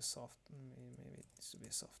needs a soft. Maybe it needs to be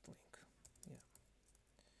a soft link. Yeah.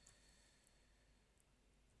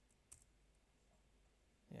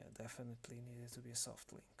 Yeah, definitely needed to be a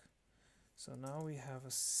soft link. So now we have a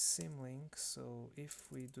symlink. So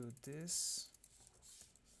if we do this,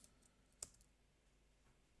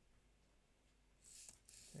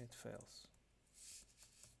 it fails.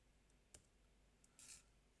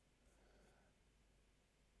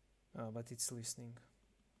 But it's listening.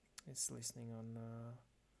 It's listening on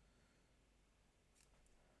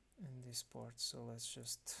in this port. So let's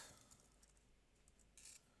just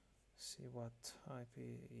see what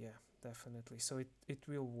IP. Yeah, definitely. So it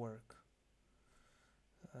will work.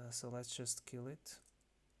 So let's just kill it.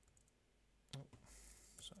 Oh,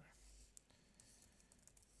 sorry.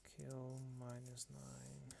 Kill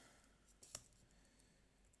 -9.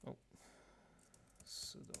 Oh,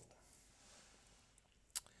 sudo.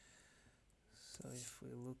 So if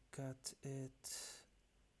we look at it,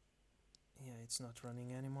 yeah, it's not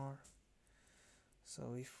running anymore.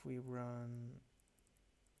 So if we run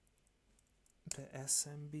the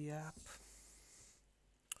smbapp,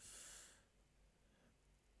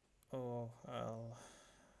 oh,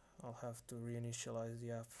 I'll have to reinitialize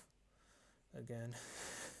the app again.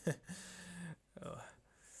 Oh,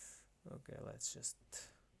 okay, let's just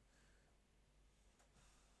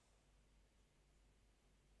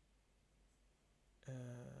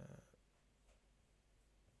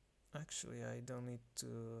actually I don't need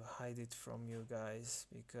to hide it from you guys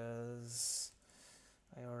because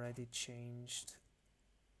I already changed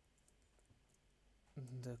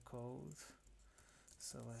the code.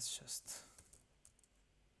 So let's just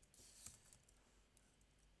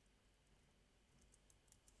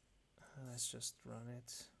run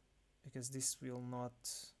it, because this will not,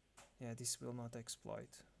 yeah, this will not exploit.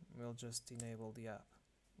 We'll just enable the app.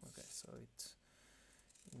 Okay, so it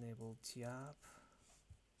enabled the app.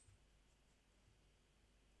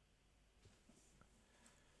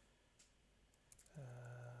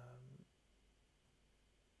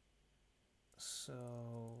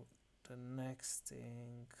 So the next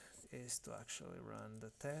thing is to actually run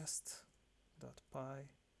the test.py.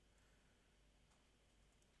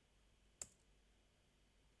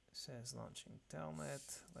 Says launching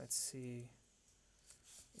telnet. Let's see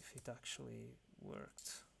if it actually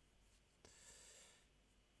worked.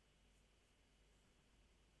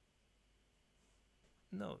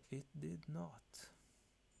 No, it did not.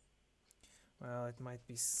 Well, it might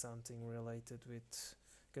be something related with,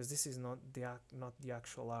 because this is not the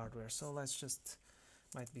actual hardware. So let's just,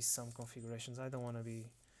 might be some configurations. I don't want to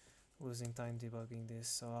be losing time debugging this,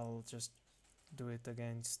 so I'll just do it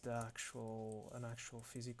against the an actual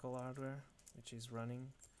physical hardware which is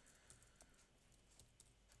running.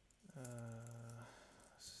 I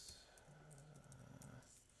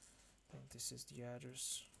think this is the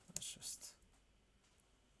address. Let's just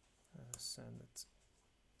send it.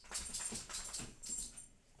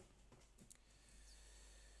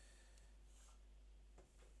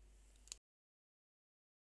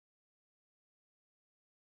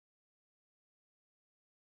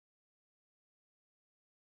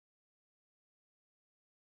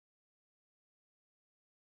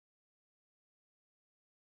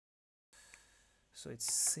 So it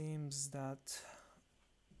seems that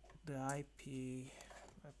the IP,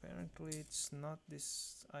 apparently it's not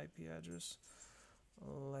this IP address.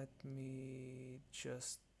 Let me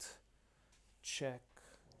just check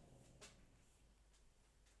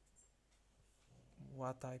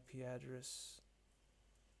what IP address.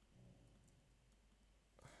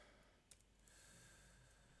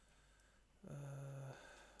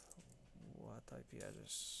 What IP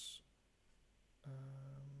address?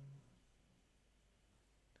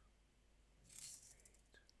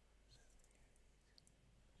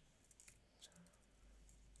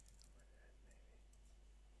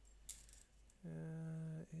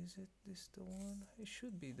 Is it this the one? It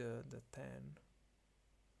should be the 10.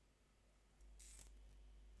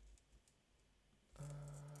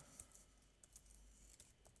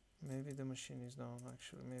 Maybe the machine is down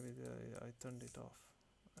actually. Maybe I turned it off.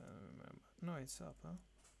 I don't remember. No, it's up, huh?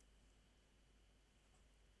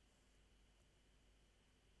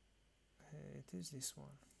 It is this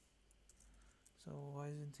one. So why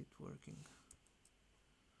isn't it working?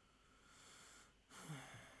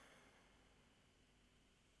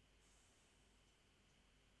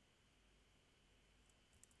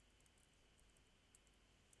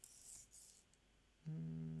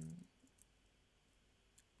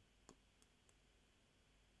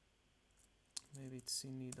 Maybe it's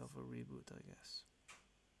in need of a reboot, I guess.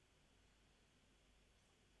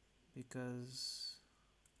 Because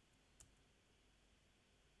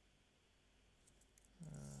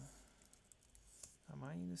am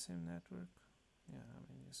I in the same network? Yeah, I'm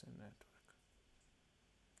in the same network.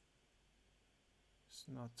 It's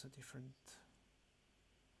not a different,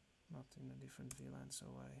 not in a different VLAN, so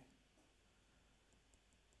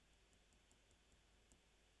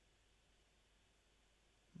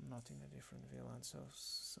not in a different VLAN, so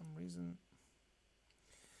some reason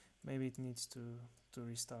maybe it needs to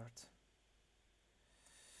restart.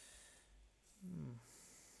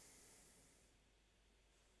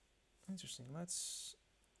 Interesting.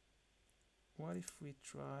 What if we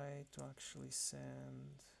try to actually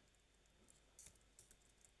send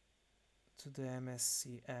to the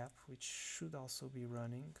MSC app, which should also be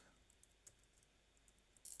running.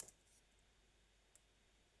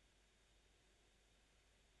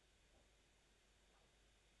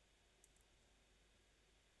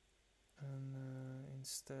 And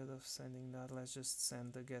instead of sending that, let's just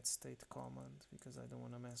send the get state command, because I don't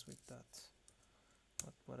want to mess with that.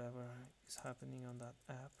 But whatever is happening on that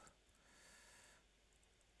app.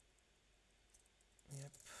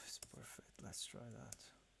 Yep, it's perfect. Let's try that.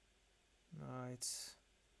 No, it's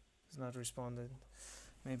not responded.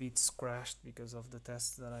 Maybe it's crashed because of the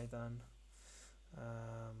tests that I done.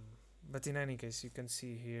 But in any case, you can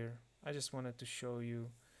see here. I just wanted to show you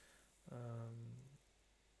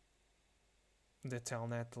the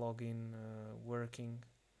telnet login working,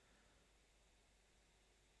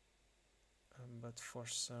 but for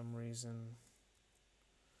some reason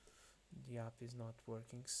the app is not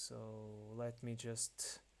working. So let me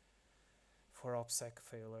just, for OPSEC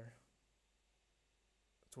failure,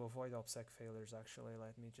 to avoid OPSEC failures, actually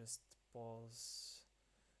let me just pause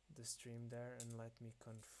the stream there and let me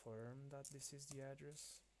confirm that this is the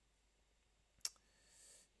address,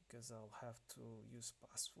 because I'll have to use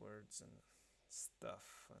passwords and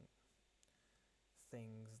stuff and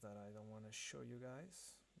things that I don't want to show you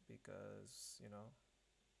guys, because, you know,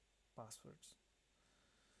 passwords.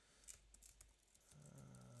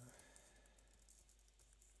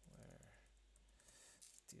 Where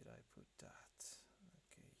did I put that?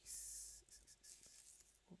 Okay,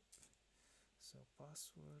 so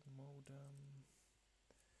password, modem,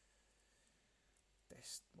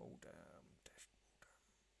 test modem,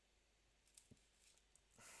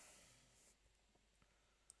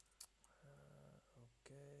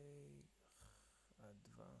 okay,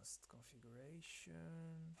 advanced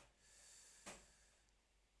configuration.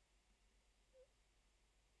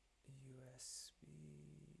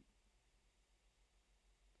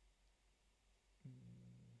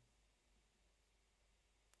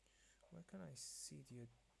 can I see the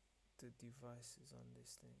devices on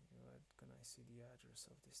this thing? Where can I see the address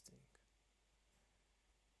of this thing?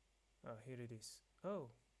 Oh, here it is. Oh,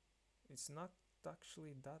 it's not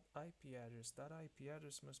actually that IP address. That IP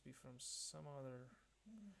address must be from some other,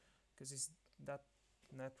 because it's that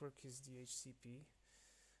network is DHCP.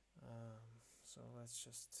 So let's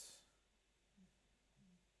just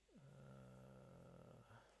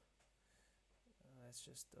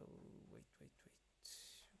oh wait,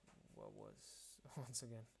 what was once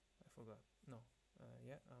again I forgot. No,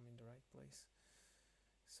 yeah, I'm in the right place.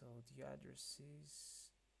 So the address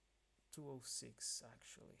is 206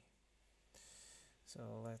 actually.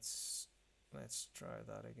 So let's try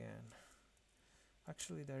that again.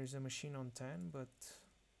 Actually, there is a machine on 10, but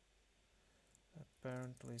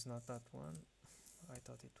apparently it's not that one. I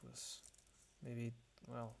thought it was. Maybe,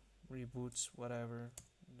 well, reboots, whatever,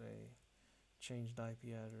 they changed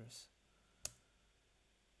IP address.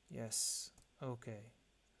 Yes, okay,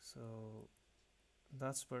 so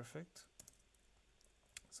that's perfect.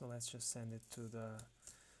 So let's just send it to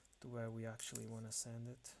where we actually want to send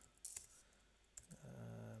it.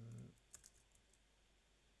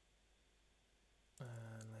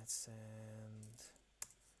 And let's send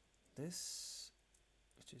this,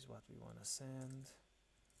 which is what we want to send.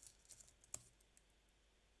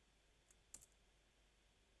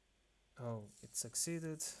 Oh, it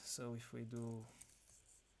succeeded. So if we do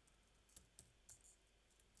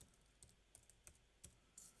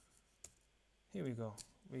here we go,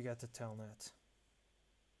 we got the telnet.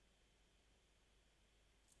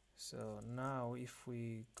 So now if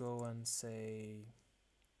we go and say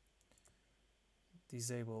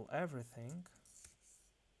disable everything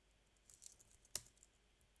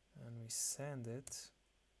and we send it,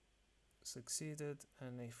 succeeded,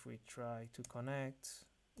 and if we try to connect,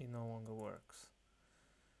 it no longer works.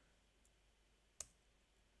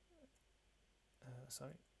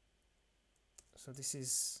 Sorry. So this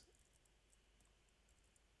is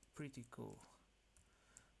pretty cool.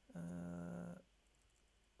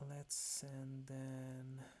 Let's send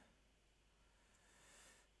then,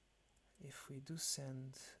 if we do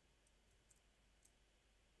send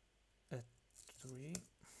a 3,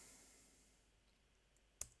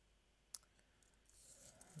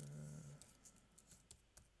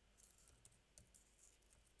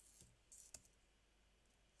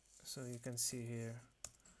 so you can see here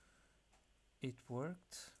it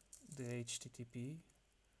worked, the HTTP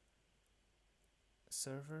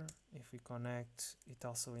server. If we connect, it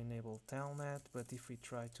also enabled telnet, but if we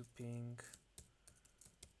try to ping,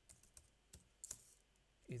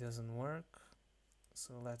 it doesn't work.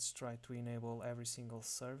 So let's try to enable every single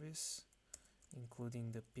service,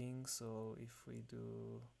 including the ping. So if we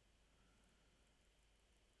do,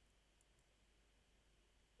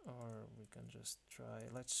 or we can just try,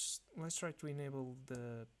 let's try to enable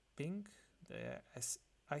the ping, the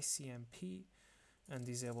ICMP, and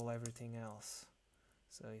disable everything else.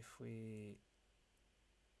 So if we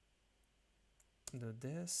do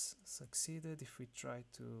this, succeeded. If we try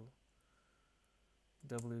to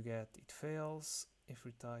wget, it fails. If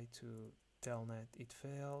we try to telnet, it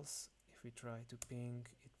fails. If we try to ping,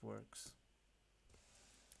 it works.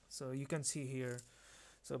 So you can see here,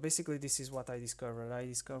 so basically this is what I discovered. I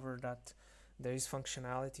discovered that there is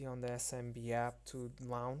functionality on the smbapp to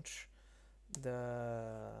launch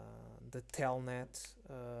the telnet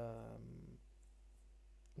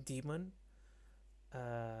daemon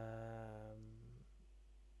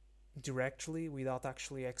directly without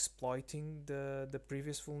actually exploiting the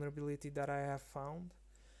previous vulnerability that I have found.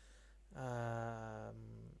 And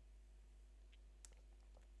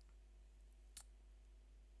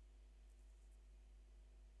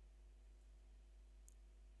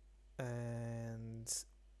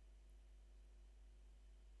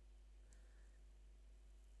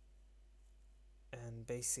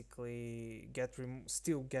basically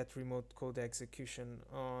still get remote code execution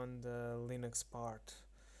on the Linux part,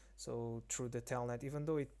 so through the telnet, even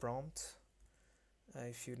though it prompts,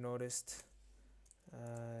 if you noticed,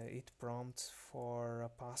 it prompts for a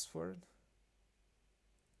password,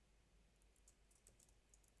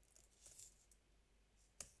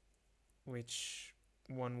 which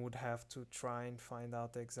one would have to try and find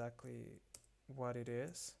out exactly what it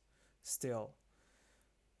is. Still,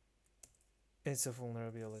 it's a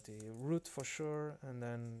vulnerability. Root for sure, and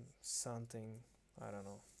then something, I don't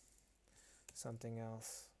know, something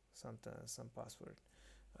else, some password.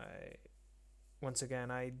 Once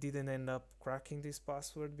again, I didn't end up cracking this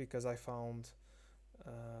password because I found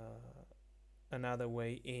another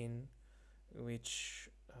way in,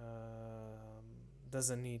 which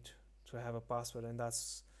doesn't need to have a password, and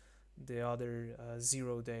that's the other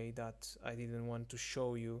 0 day that I didn't want to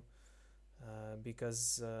show you,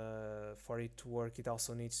 because for it to work it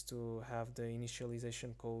also needs to have the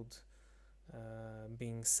initialization code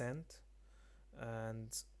being sent,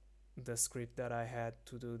 and the script that I had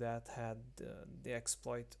to do that had the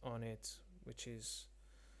exploit on it, which is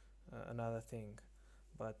another thing.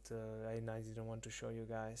 But I didn't want to show you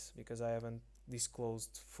guys because I haven't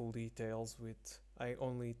disclosed full details with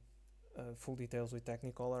full details with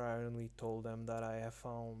Technicolor. I only told them that I have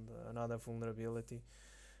found another vulnerability,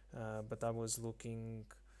 but I was looking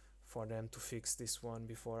for them to fix this one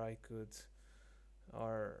before I could,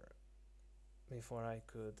 or before I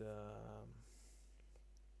could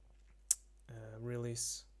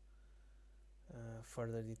release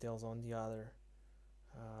further details on the other.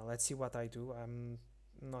 Let's see what I do. I'm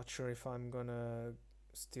not sure if I'm gonna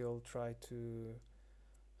still try to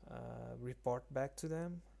report back to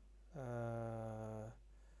them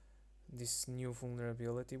this new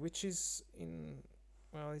vulnerability, which is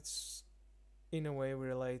it's in a way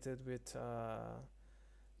related with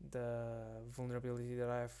the vulnerability that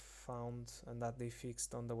I've found and that they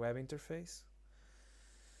fixed on the web interface.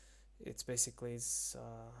 It's basically it's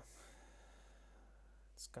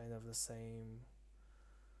kind of the same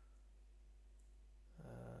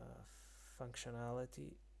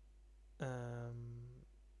functionality.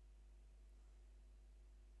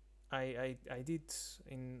 I did,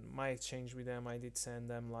 in my exchange with them, I did send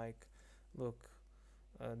them like, look,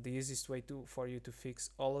 the easiest way for you to fix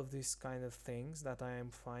all of these kind of things that I am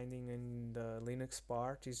finding in the Linux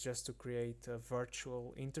part is just to create a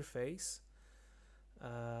virtual interface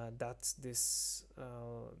that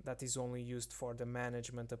is only used for the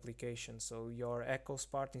management application. So your Echoes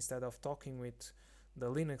part, instead of talking with the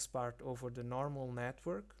Linux part over the normal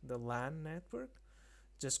network, the LAN network,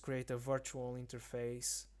 just create a virtual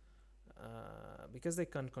interface, because they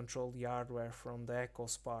can control the hardware from the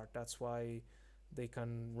Echoes part. That's why they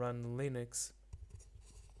can run Linux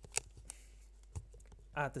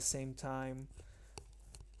at the same time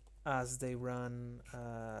as they run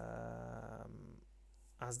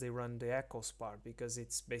the Echoes part, because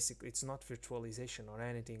it's not virtualization or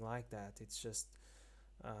anything like that. It's just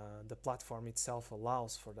the platform itself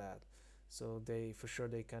allows for that. So for sure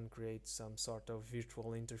they can create some sort of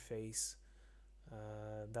virtual interface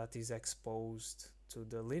that is exposed to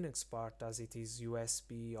the Linux part as it is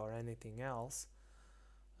USB or anything else,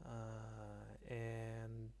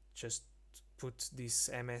 and just put this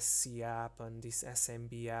MSC app and this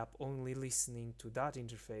SMB app only listening to that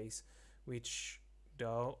interface, which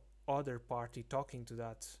the other party talking to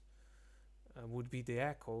that would be the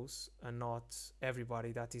Echoes and not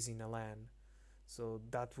everybody that is in a LAN. So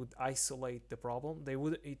that would isolate the problem.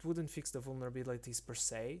 It wouldn't fix the vulnerabilities per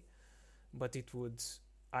se, but it would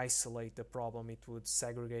isolate the problem. It would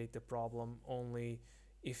segregate the problem only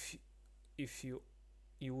if you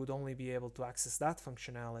would only be able to access that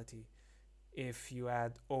functionality if you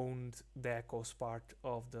had owned the Echoes part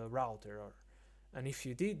of the router. And if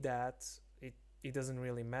you did that, it doesn't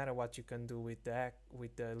really matter what you can do with the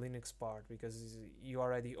Linux part, because you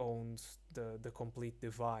already owned the complete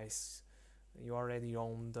device. You already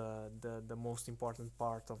own the most important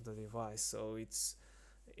part of the device, so it's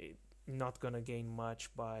not gonna gain much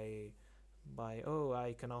by oh,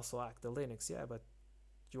 I can also hack the Linux. Yeah, but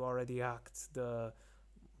you already hacked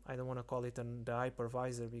I don't want to call it the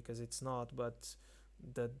hypervisor because it's not, but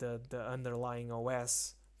the underlying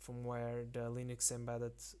OS from where the Linux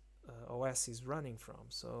embedded OS is running from.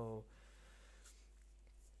 So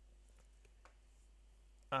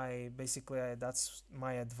that's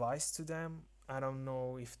my advice to them. I don't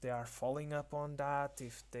know if they are following up on that,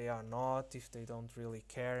 if they are not, if they don't really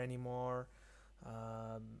care anymore.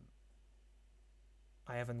 I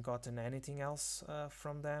haven't gotten anything else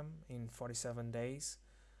from them in 47 days.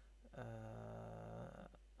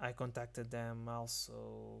 I contacted them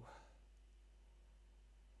also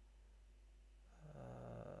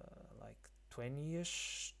like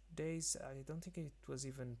 20-ish days. I don't think it was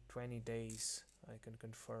even 20 days, I can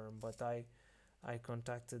confirm, but I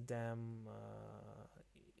contacted them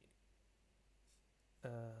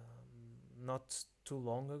not too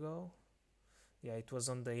long ago. Yeah, it was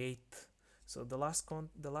on the 8th. So the last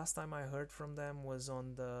time I heard from them was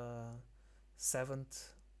on the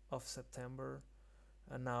 7th of September,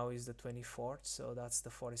 and now is the 24th, so that's the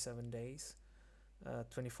 47 days.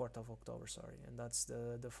 24th of October, sorry, and that's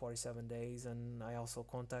the 47 days. And I also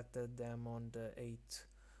contacted them on the 8th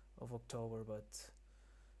of October, but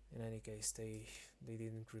in any case they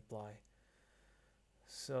didn't reply.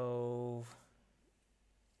 So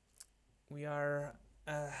we are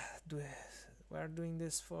doing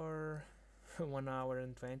this for 1 hour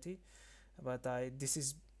and 20. But this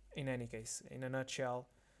is, in any case, in a nutshell,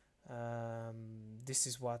 this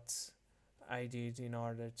is what I did in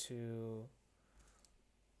order to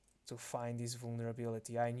find this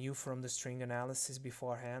vulnerability. I knew from the string analysis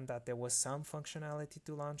beforehand that there was some functionality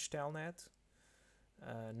to launch Telnet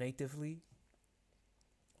natively.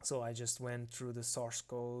 So I just went through the source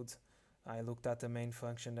code. I looked at the main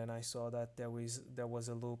function, and I saw that there was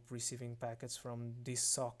a loop receiving packets from this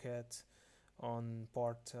socket on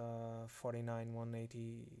port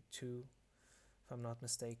 49182, if I'm not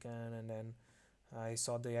mistaken. And then I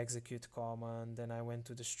saw the execute command. Then I went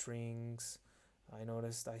to the strings. I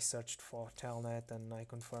noticed I searched for telnet, and I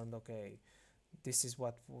confirmed, okay, this is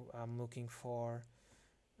what I'm looking for.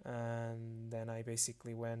 And then I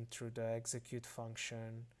basically went through the execute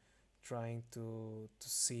function, trying to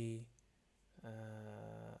see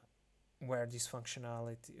where this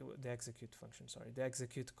functionality, the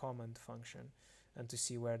execute command function, and to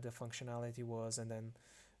see where the functionality was. And then,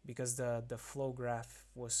 because the flow graph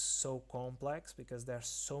was so complex, because there's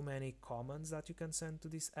so many commands that you can send to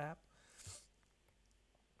this app,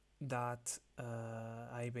 that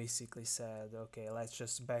I basically said, okay, let's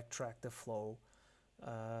just backtrack the flow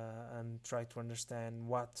and try to understand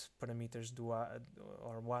what parameters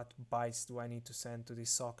or what bytes do I need to send to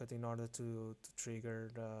this socket in order to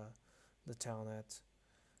trigger the telnet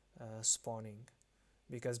spawning,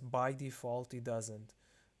 because by default it doesn't.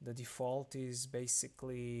 The default is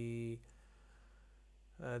basically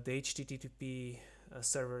the HTTP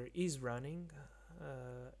server is running,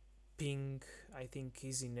 ping I think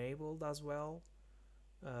is enabled as well,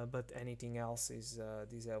 but anything else is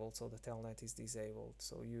disabled, so the telnet is disabled.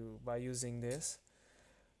 So you, by using this,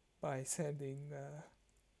 by sending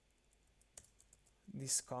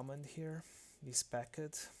this command here, this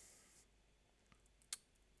packet,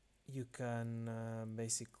 you can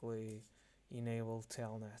basically enable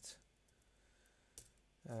telnet.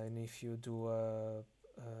 And if you do a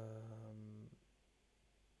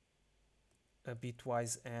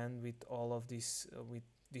bitwise AND with all of these with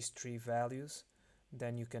these three values,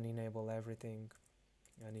 then you can enable everything.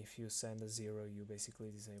 And if you send a 0, you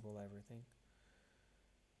basically disable everything.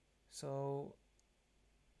 So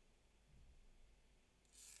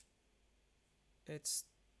it's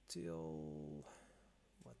still,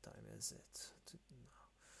 what time is it?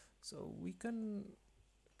 So we can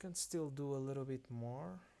still do a little bit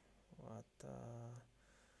more, but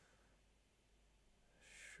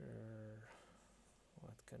sure,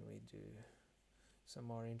 what can we do? Some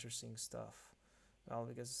more interesting stuff. Well,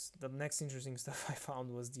 because the next interesting stuff I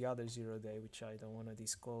found was the other 0 day, which I don't want to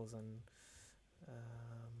disclose. And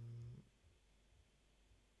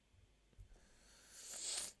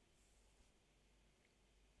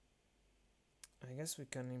I guess we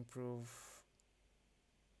can improve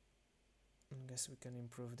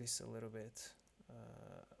this a little bit.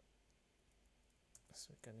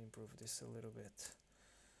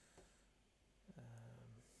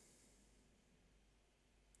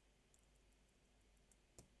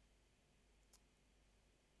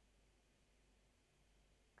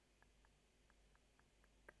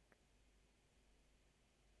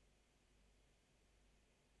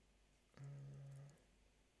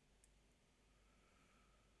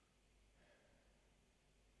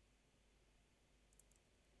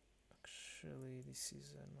 Actually, this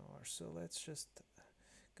is an R, so let's just,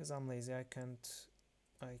 because I'm lazy, I can't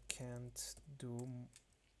do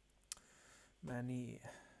many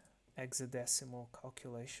hexadecimal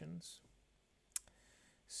calculations.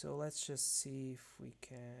 So let's just see if we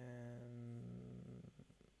can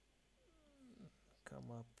come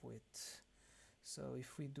up with, so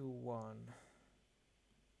if we do 1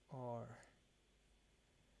 or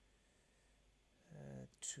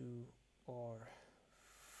 2 or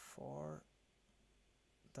 4,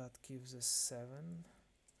 that gives us 7.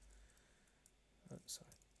 Sorry.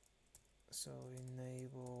 So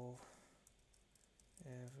enable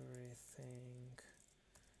everything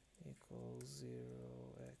equals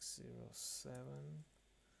 0x07.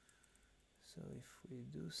 So if we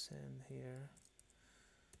do send here,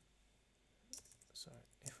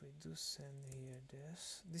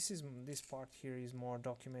 this part here is more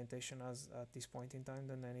documentation as at this point in time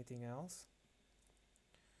than anything else,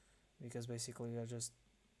 because basically we are just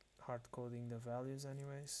hard coding the values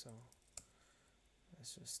anyway. So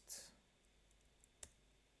let's just,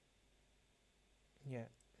 yeah,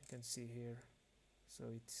 you can see here,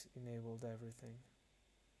 so it's enabled everything.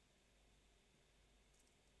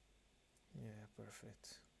 Yeah,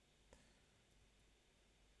 perfect.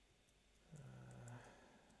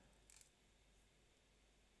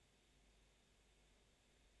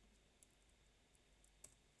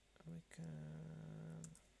 We can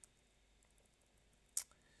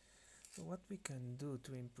So what we can do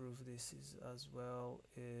to improve this is as well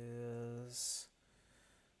is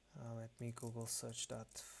let me Google search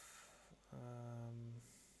that.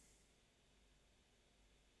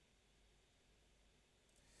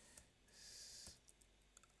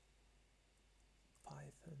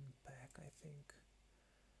 Python pack, I think.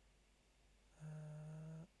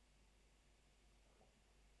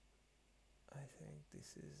 I think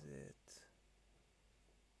this is it.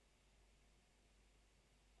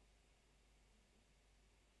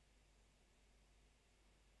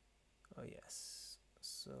 Oh yes.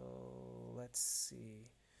 So let's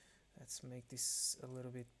see. Let's make this a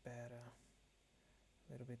little bit better,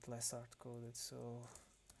 a little bit less hard coded. So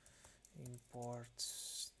import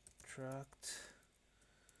struct,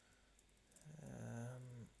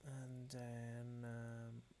 and then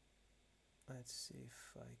let's see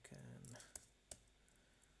if I can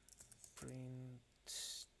print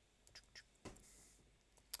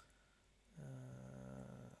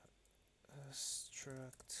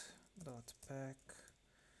struct dot pack.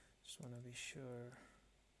 Just want to be sure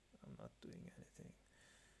I'm not doing anything.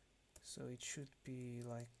 So it should be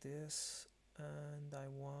like this, and I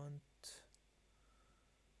want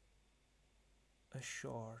a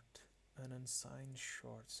short, an unsigned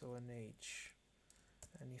short, so an H.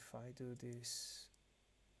 And if I do this,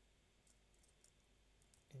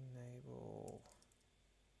 enable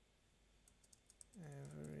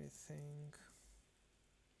everything,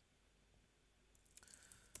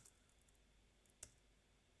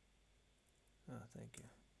 oh thank you,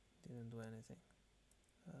 didn't do anything.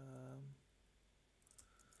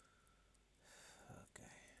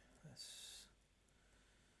 Okay, let's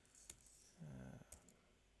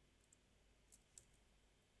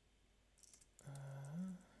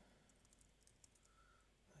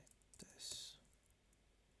like this.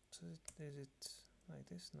 So is it like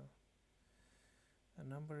this? No. A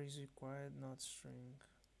number is required, not string.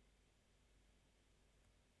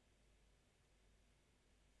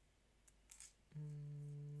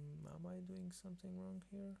 Am I doing something wrong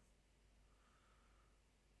here?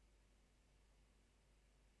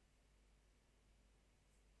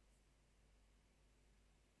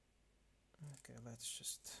 Okay, let's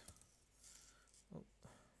just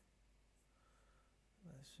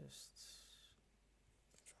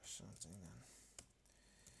try something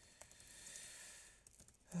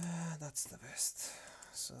then. That's the best.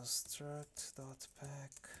 So struct dot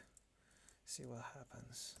pack, see what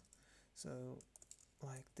happens. So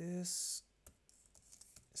like this,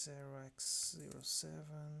 0x07,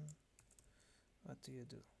 what do you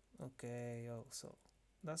do? Okay, oh, so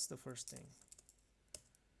that's the first thing.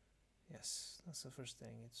 Yes, that's the first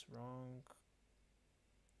thing, it's wrong,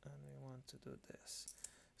 and we want to do this.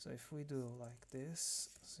 So if we do like this,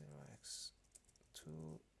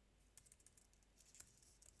 0x2,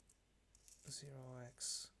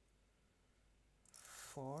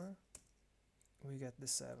 0x4, we get the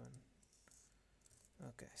 7.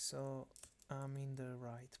 Okay, so I'm in the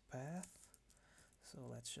right path, so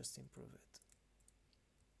let's just improve it.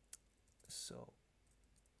 So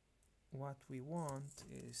what we want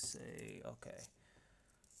is say, okay,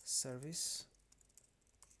 service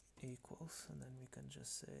equals, and then we can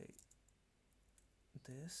just say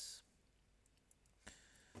this,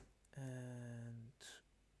 and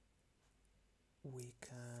we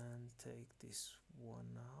can take this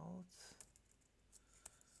one out.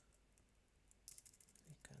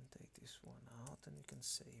 We can take this one out, and we can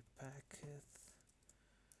say packet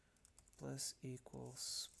plus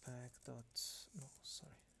equals pack dot, no,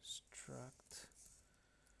 sorry, struct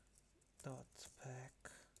dot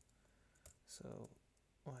pack. So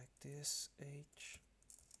like this, H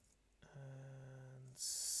and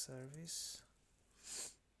service.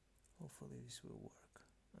 Hopefully this will work.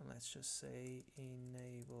 And let's just say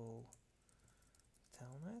enable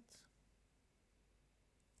telnet.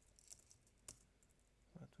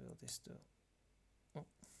 What will this do? Oh,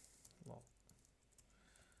 lol.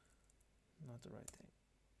 Not the right thing.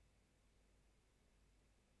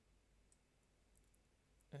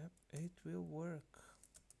 Yep, it will work.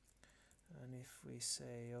 And if we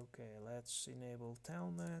say, okay, let's enable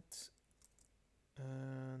telnet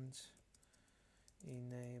and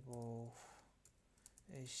enable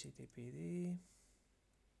HTTPD,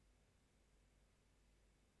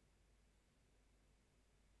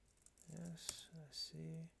 yes, I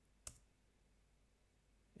see.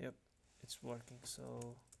 Yep, it's working,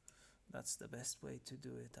 so that's the best way to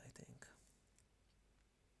do it, I think.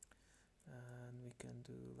 And we can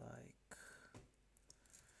do like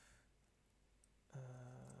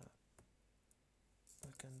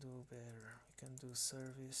we can do better. We can do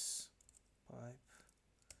service pipe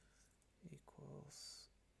equals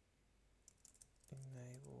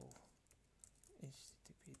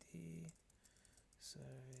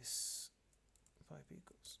service pipe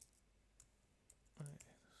equals.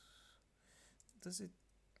 Does it?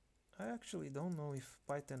 I actually don't know if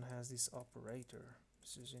Python has this operator.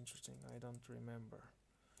 This is interesting. I don't remember.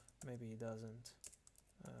 Maybe it doesn't.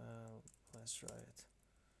 Let's try it.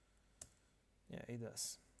 Yeah, it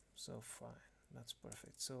does. So fine. That's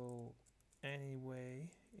perfect. So anyway,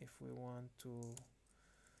 if we want to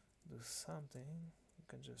do something, you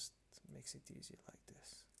can just makes it easy like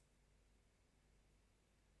this.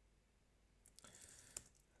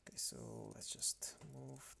 Okay, so let's just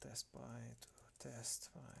move test by to test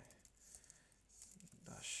by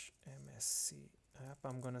dash msc app.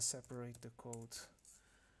 I'm gonna separate the code.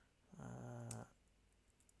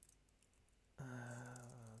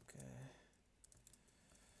 Okay,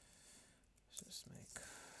 let's just make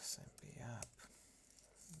smbapp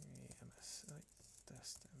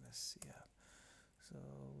test msc app. So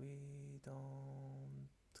we don't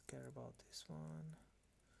care about this one.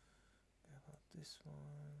 Care about this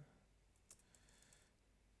one.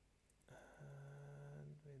 And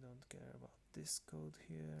we don't care about this code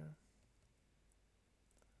here.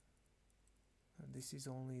 And this is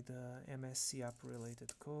only the MSC app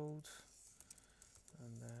related code.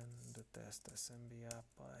 And then the test smbapp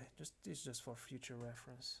it's just for future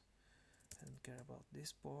reference. I don't care about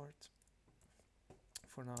this port.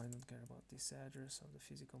 For now I don't care about this address of the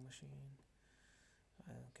physical machine.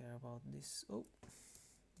 I don't care about this. Oh,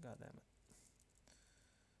 god damn it.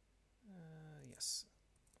 Yes,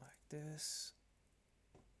 like this.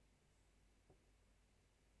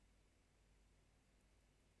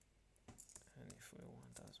 And if we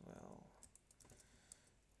want as well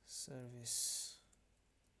service,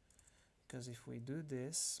 because if we do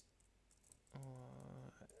this,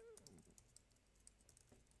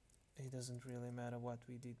 it doesn't really matter what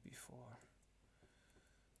we did before.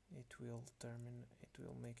 It will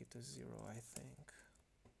make it a 0, I think.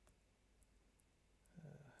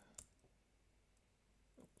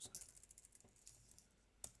 Oops.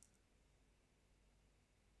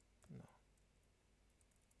 No,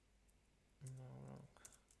 wrong.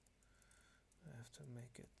 I have to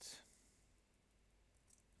make it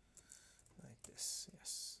like this.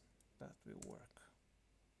 Yes, that will work.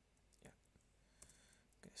 Yeah.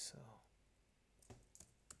 Okay, so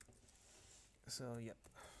yep.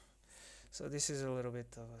 So this is a little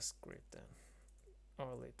bit of a script then,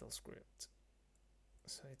 our little script.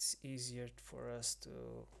 So it's easier for us to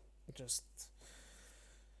just.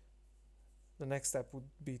 The next step would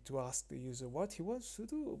be to ask the user what he wants to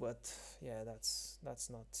do, but yeah, that's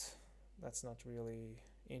not really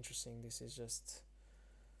interesting. This is just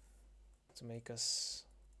to make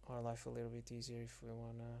our life a little bit easier if we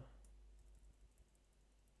wanna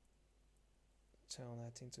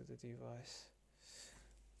telnet into the device.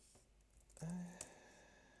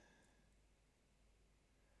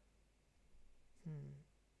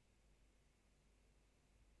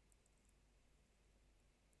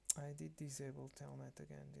 I did disable telnet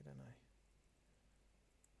again, didn't I?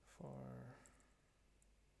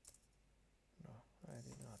 No, I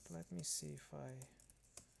did not. Let me see if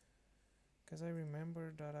because I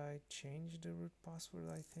remember that I changed the root password,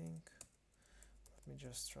 I think. Let me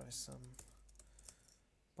just try some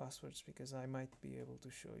passwords because I might be able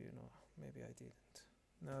to show you. No, maybe I didn't.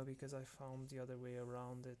 No, because I found the other way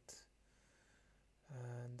around it,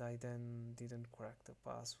 and I then didn't crack the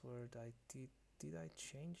password. Did I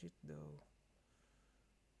change it though?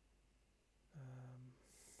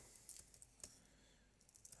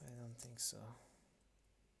 I don't think so.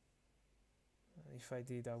 If I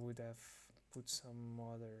did, I would have put some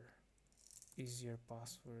other easier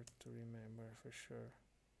password to remember for sure.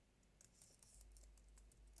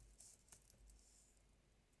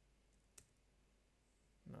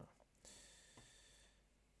 No.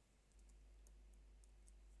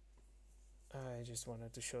 I just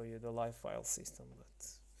wanted to show you the live file system,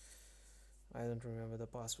 but I don't remember the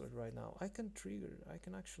password right now. I can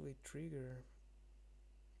actually trigger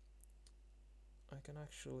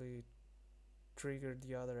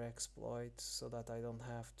the other exploit so that I don't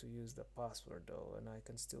have to use the password though, and I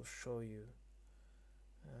can still show you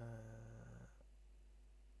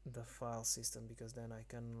the file system, because then I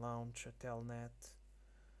can launch a telnet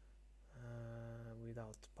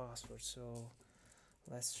without password. So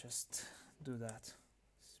let's just do that.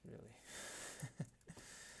 It's really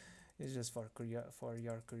it's just for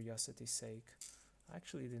your curiosity's sake. I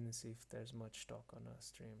actually didn't see if there's much talk on a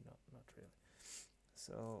stream. No, not really.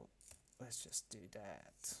 So let's just do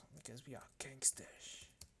that because we are gangsters.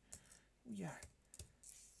 We are.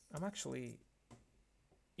 I'm actually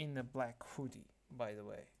in a black hoodie, by the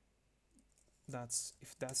way.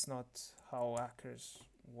 If that's not how hackers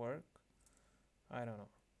work, I don't know.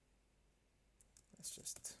 Let's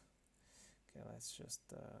just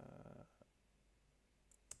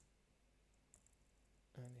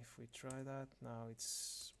and if we try that, now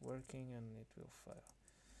it's working and it will fail.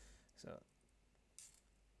 So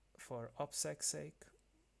for OPSEC's sake,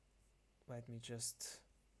 let me just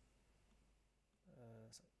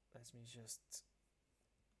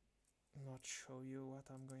not show you what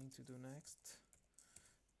I'm going to do next.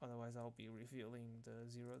 Otherwise I'll be revealing the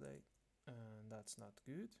 0 date, and that's not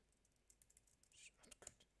good.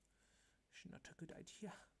 It's not a good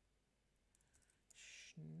idea.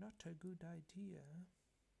 It's not a good idea.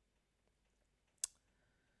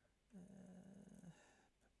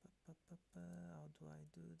 How do I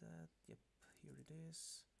do that? Yep, here it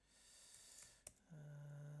is.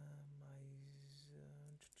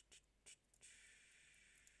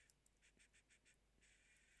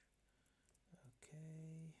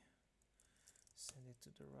 Okay, send it to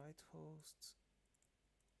the right host.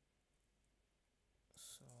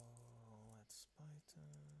 So let's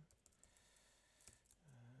Python.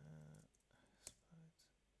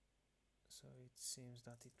 So it seems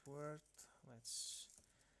that it worked. Let's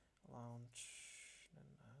launch.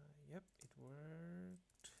 Yep, it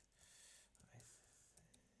worked.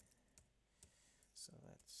 So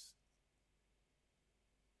let's.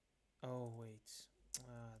 Oh wait,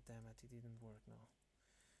 damn it! It didn't work now.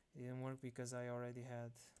 It didn't work because I already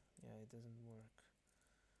had. Yeah, it doesn't work.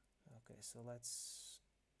 Okay, so let's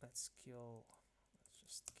just kill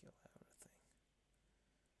everything.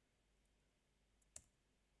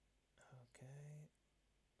 Okay,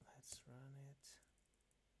 let's run it.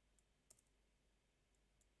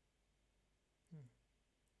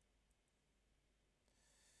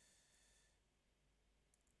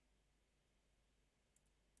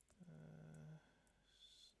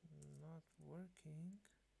 Not working.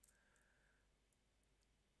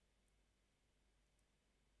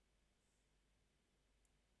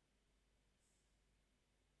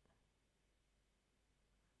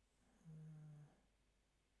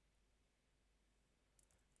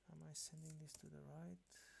 Am I sending this to the right?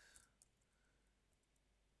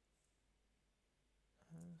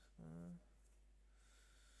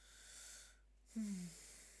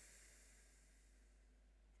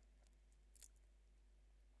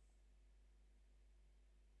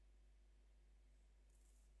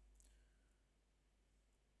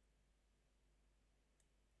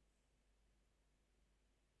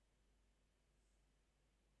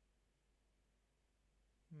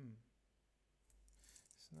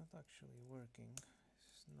 It's not actually working.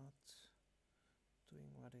 It's not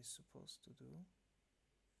doing what it's supposed to do.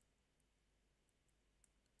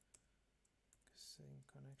 Saying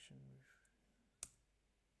connection with.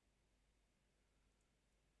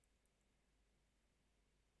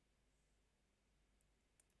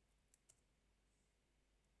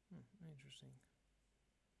 Interesting.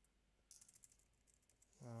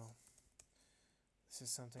 Well, this is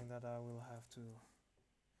something that I will have to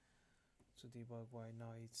debug why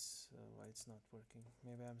it's not working.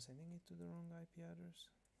 Maybe I'm sending it to the wrong IP address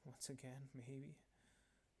once again. Maybe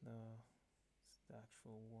no, it's the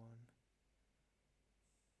actual one,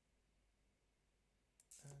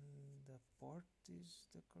 and the port is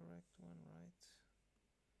the correct one, right?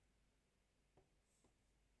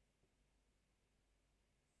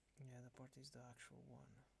 Yeah, the port is the actual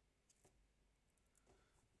one.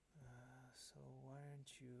 So why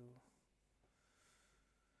aren't you?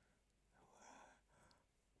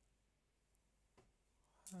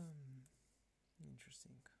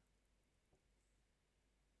 Interesting.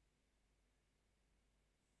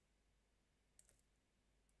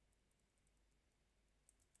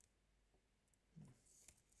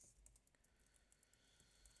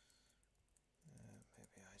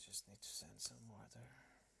 Maybe I just need to send some water.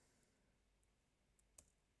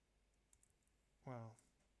 Well,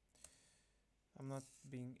 I'm not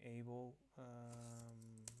being able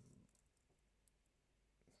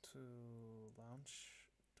to launch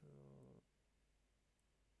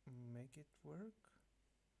to make it work,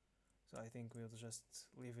 so I think we'll just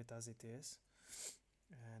leave it as it is,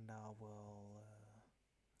 and I will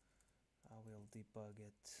debug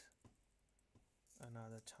it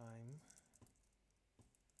another time.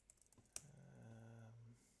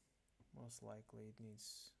 Most likely it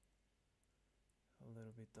needs a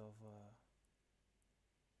little bit of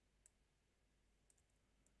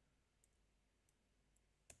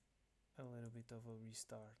a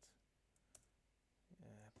restart.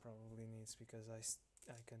 Probably needs, because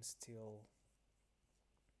I can still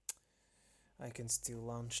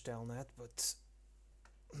launch telnet, but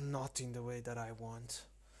not in the way that I want.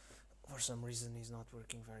 For some reason it's not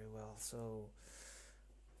working very well, so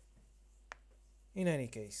In any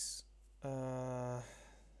case, I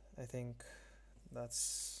think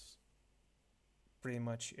that's pretty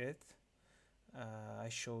much it. I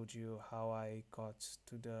showed you how I got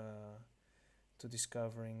to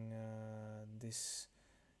discovering this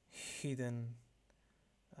hidden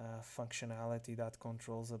functionality that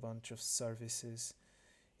controls a bunch of services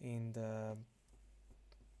in the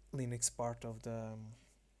Linux part of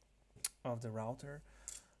the router.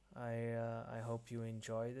 I hope you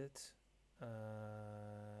enjoyed it,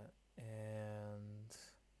 and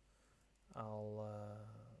I'll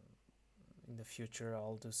in the future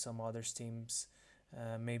I'll do some other streams,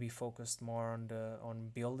 maybe focused more on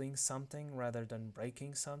building something rather than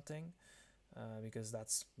breaking something, because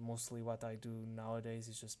that's mostly what I do nowadays,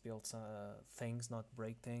 is just build things, not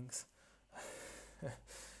break things.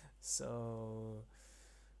 So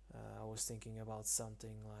I was thinking about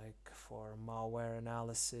something like for malware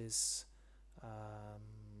analysis.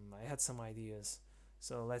 I had some ideas,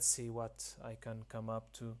 so let's see what I can come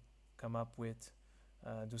up with.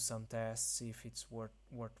 Do some tests, see if it's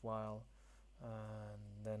worthwhile,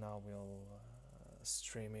 and then I will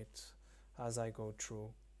stream it as I go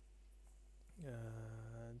through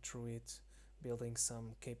it, building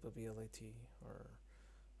some capability or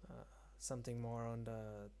something more on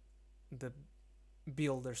the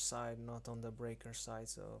builder side, not on the breaker side.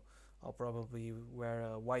 So I'll probably wear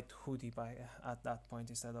a white hoodie by at that point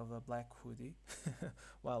instead of a black hoodie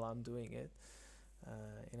while I'm doing it.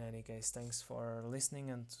 In any case, thanks for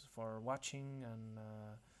listening and for watching, and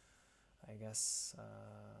I guess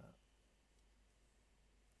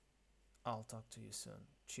I'll talk to you soon.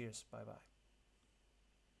 Cheers, bye bye.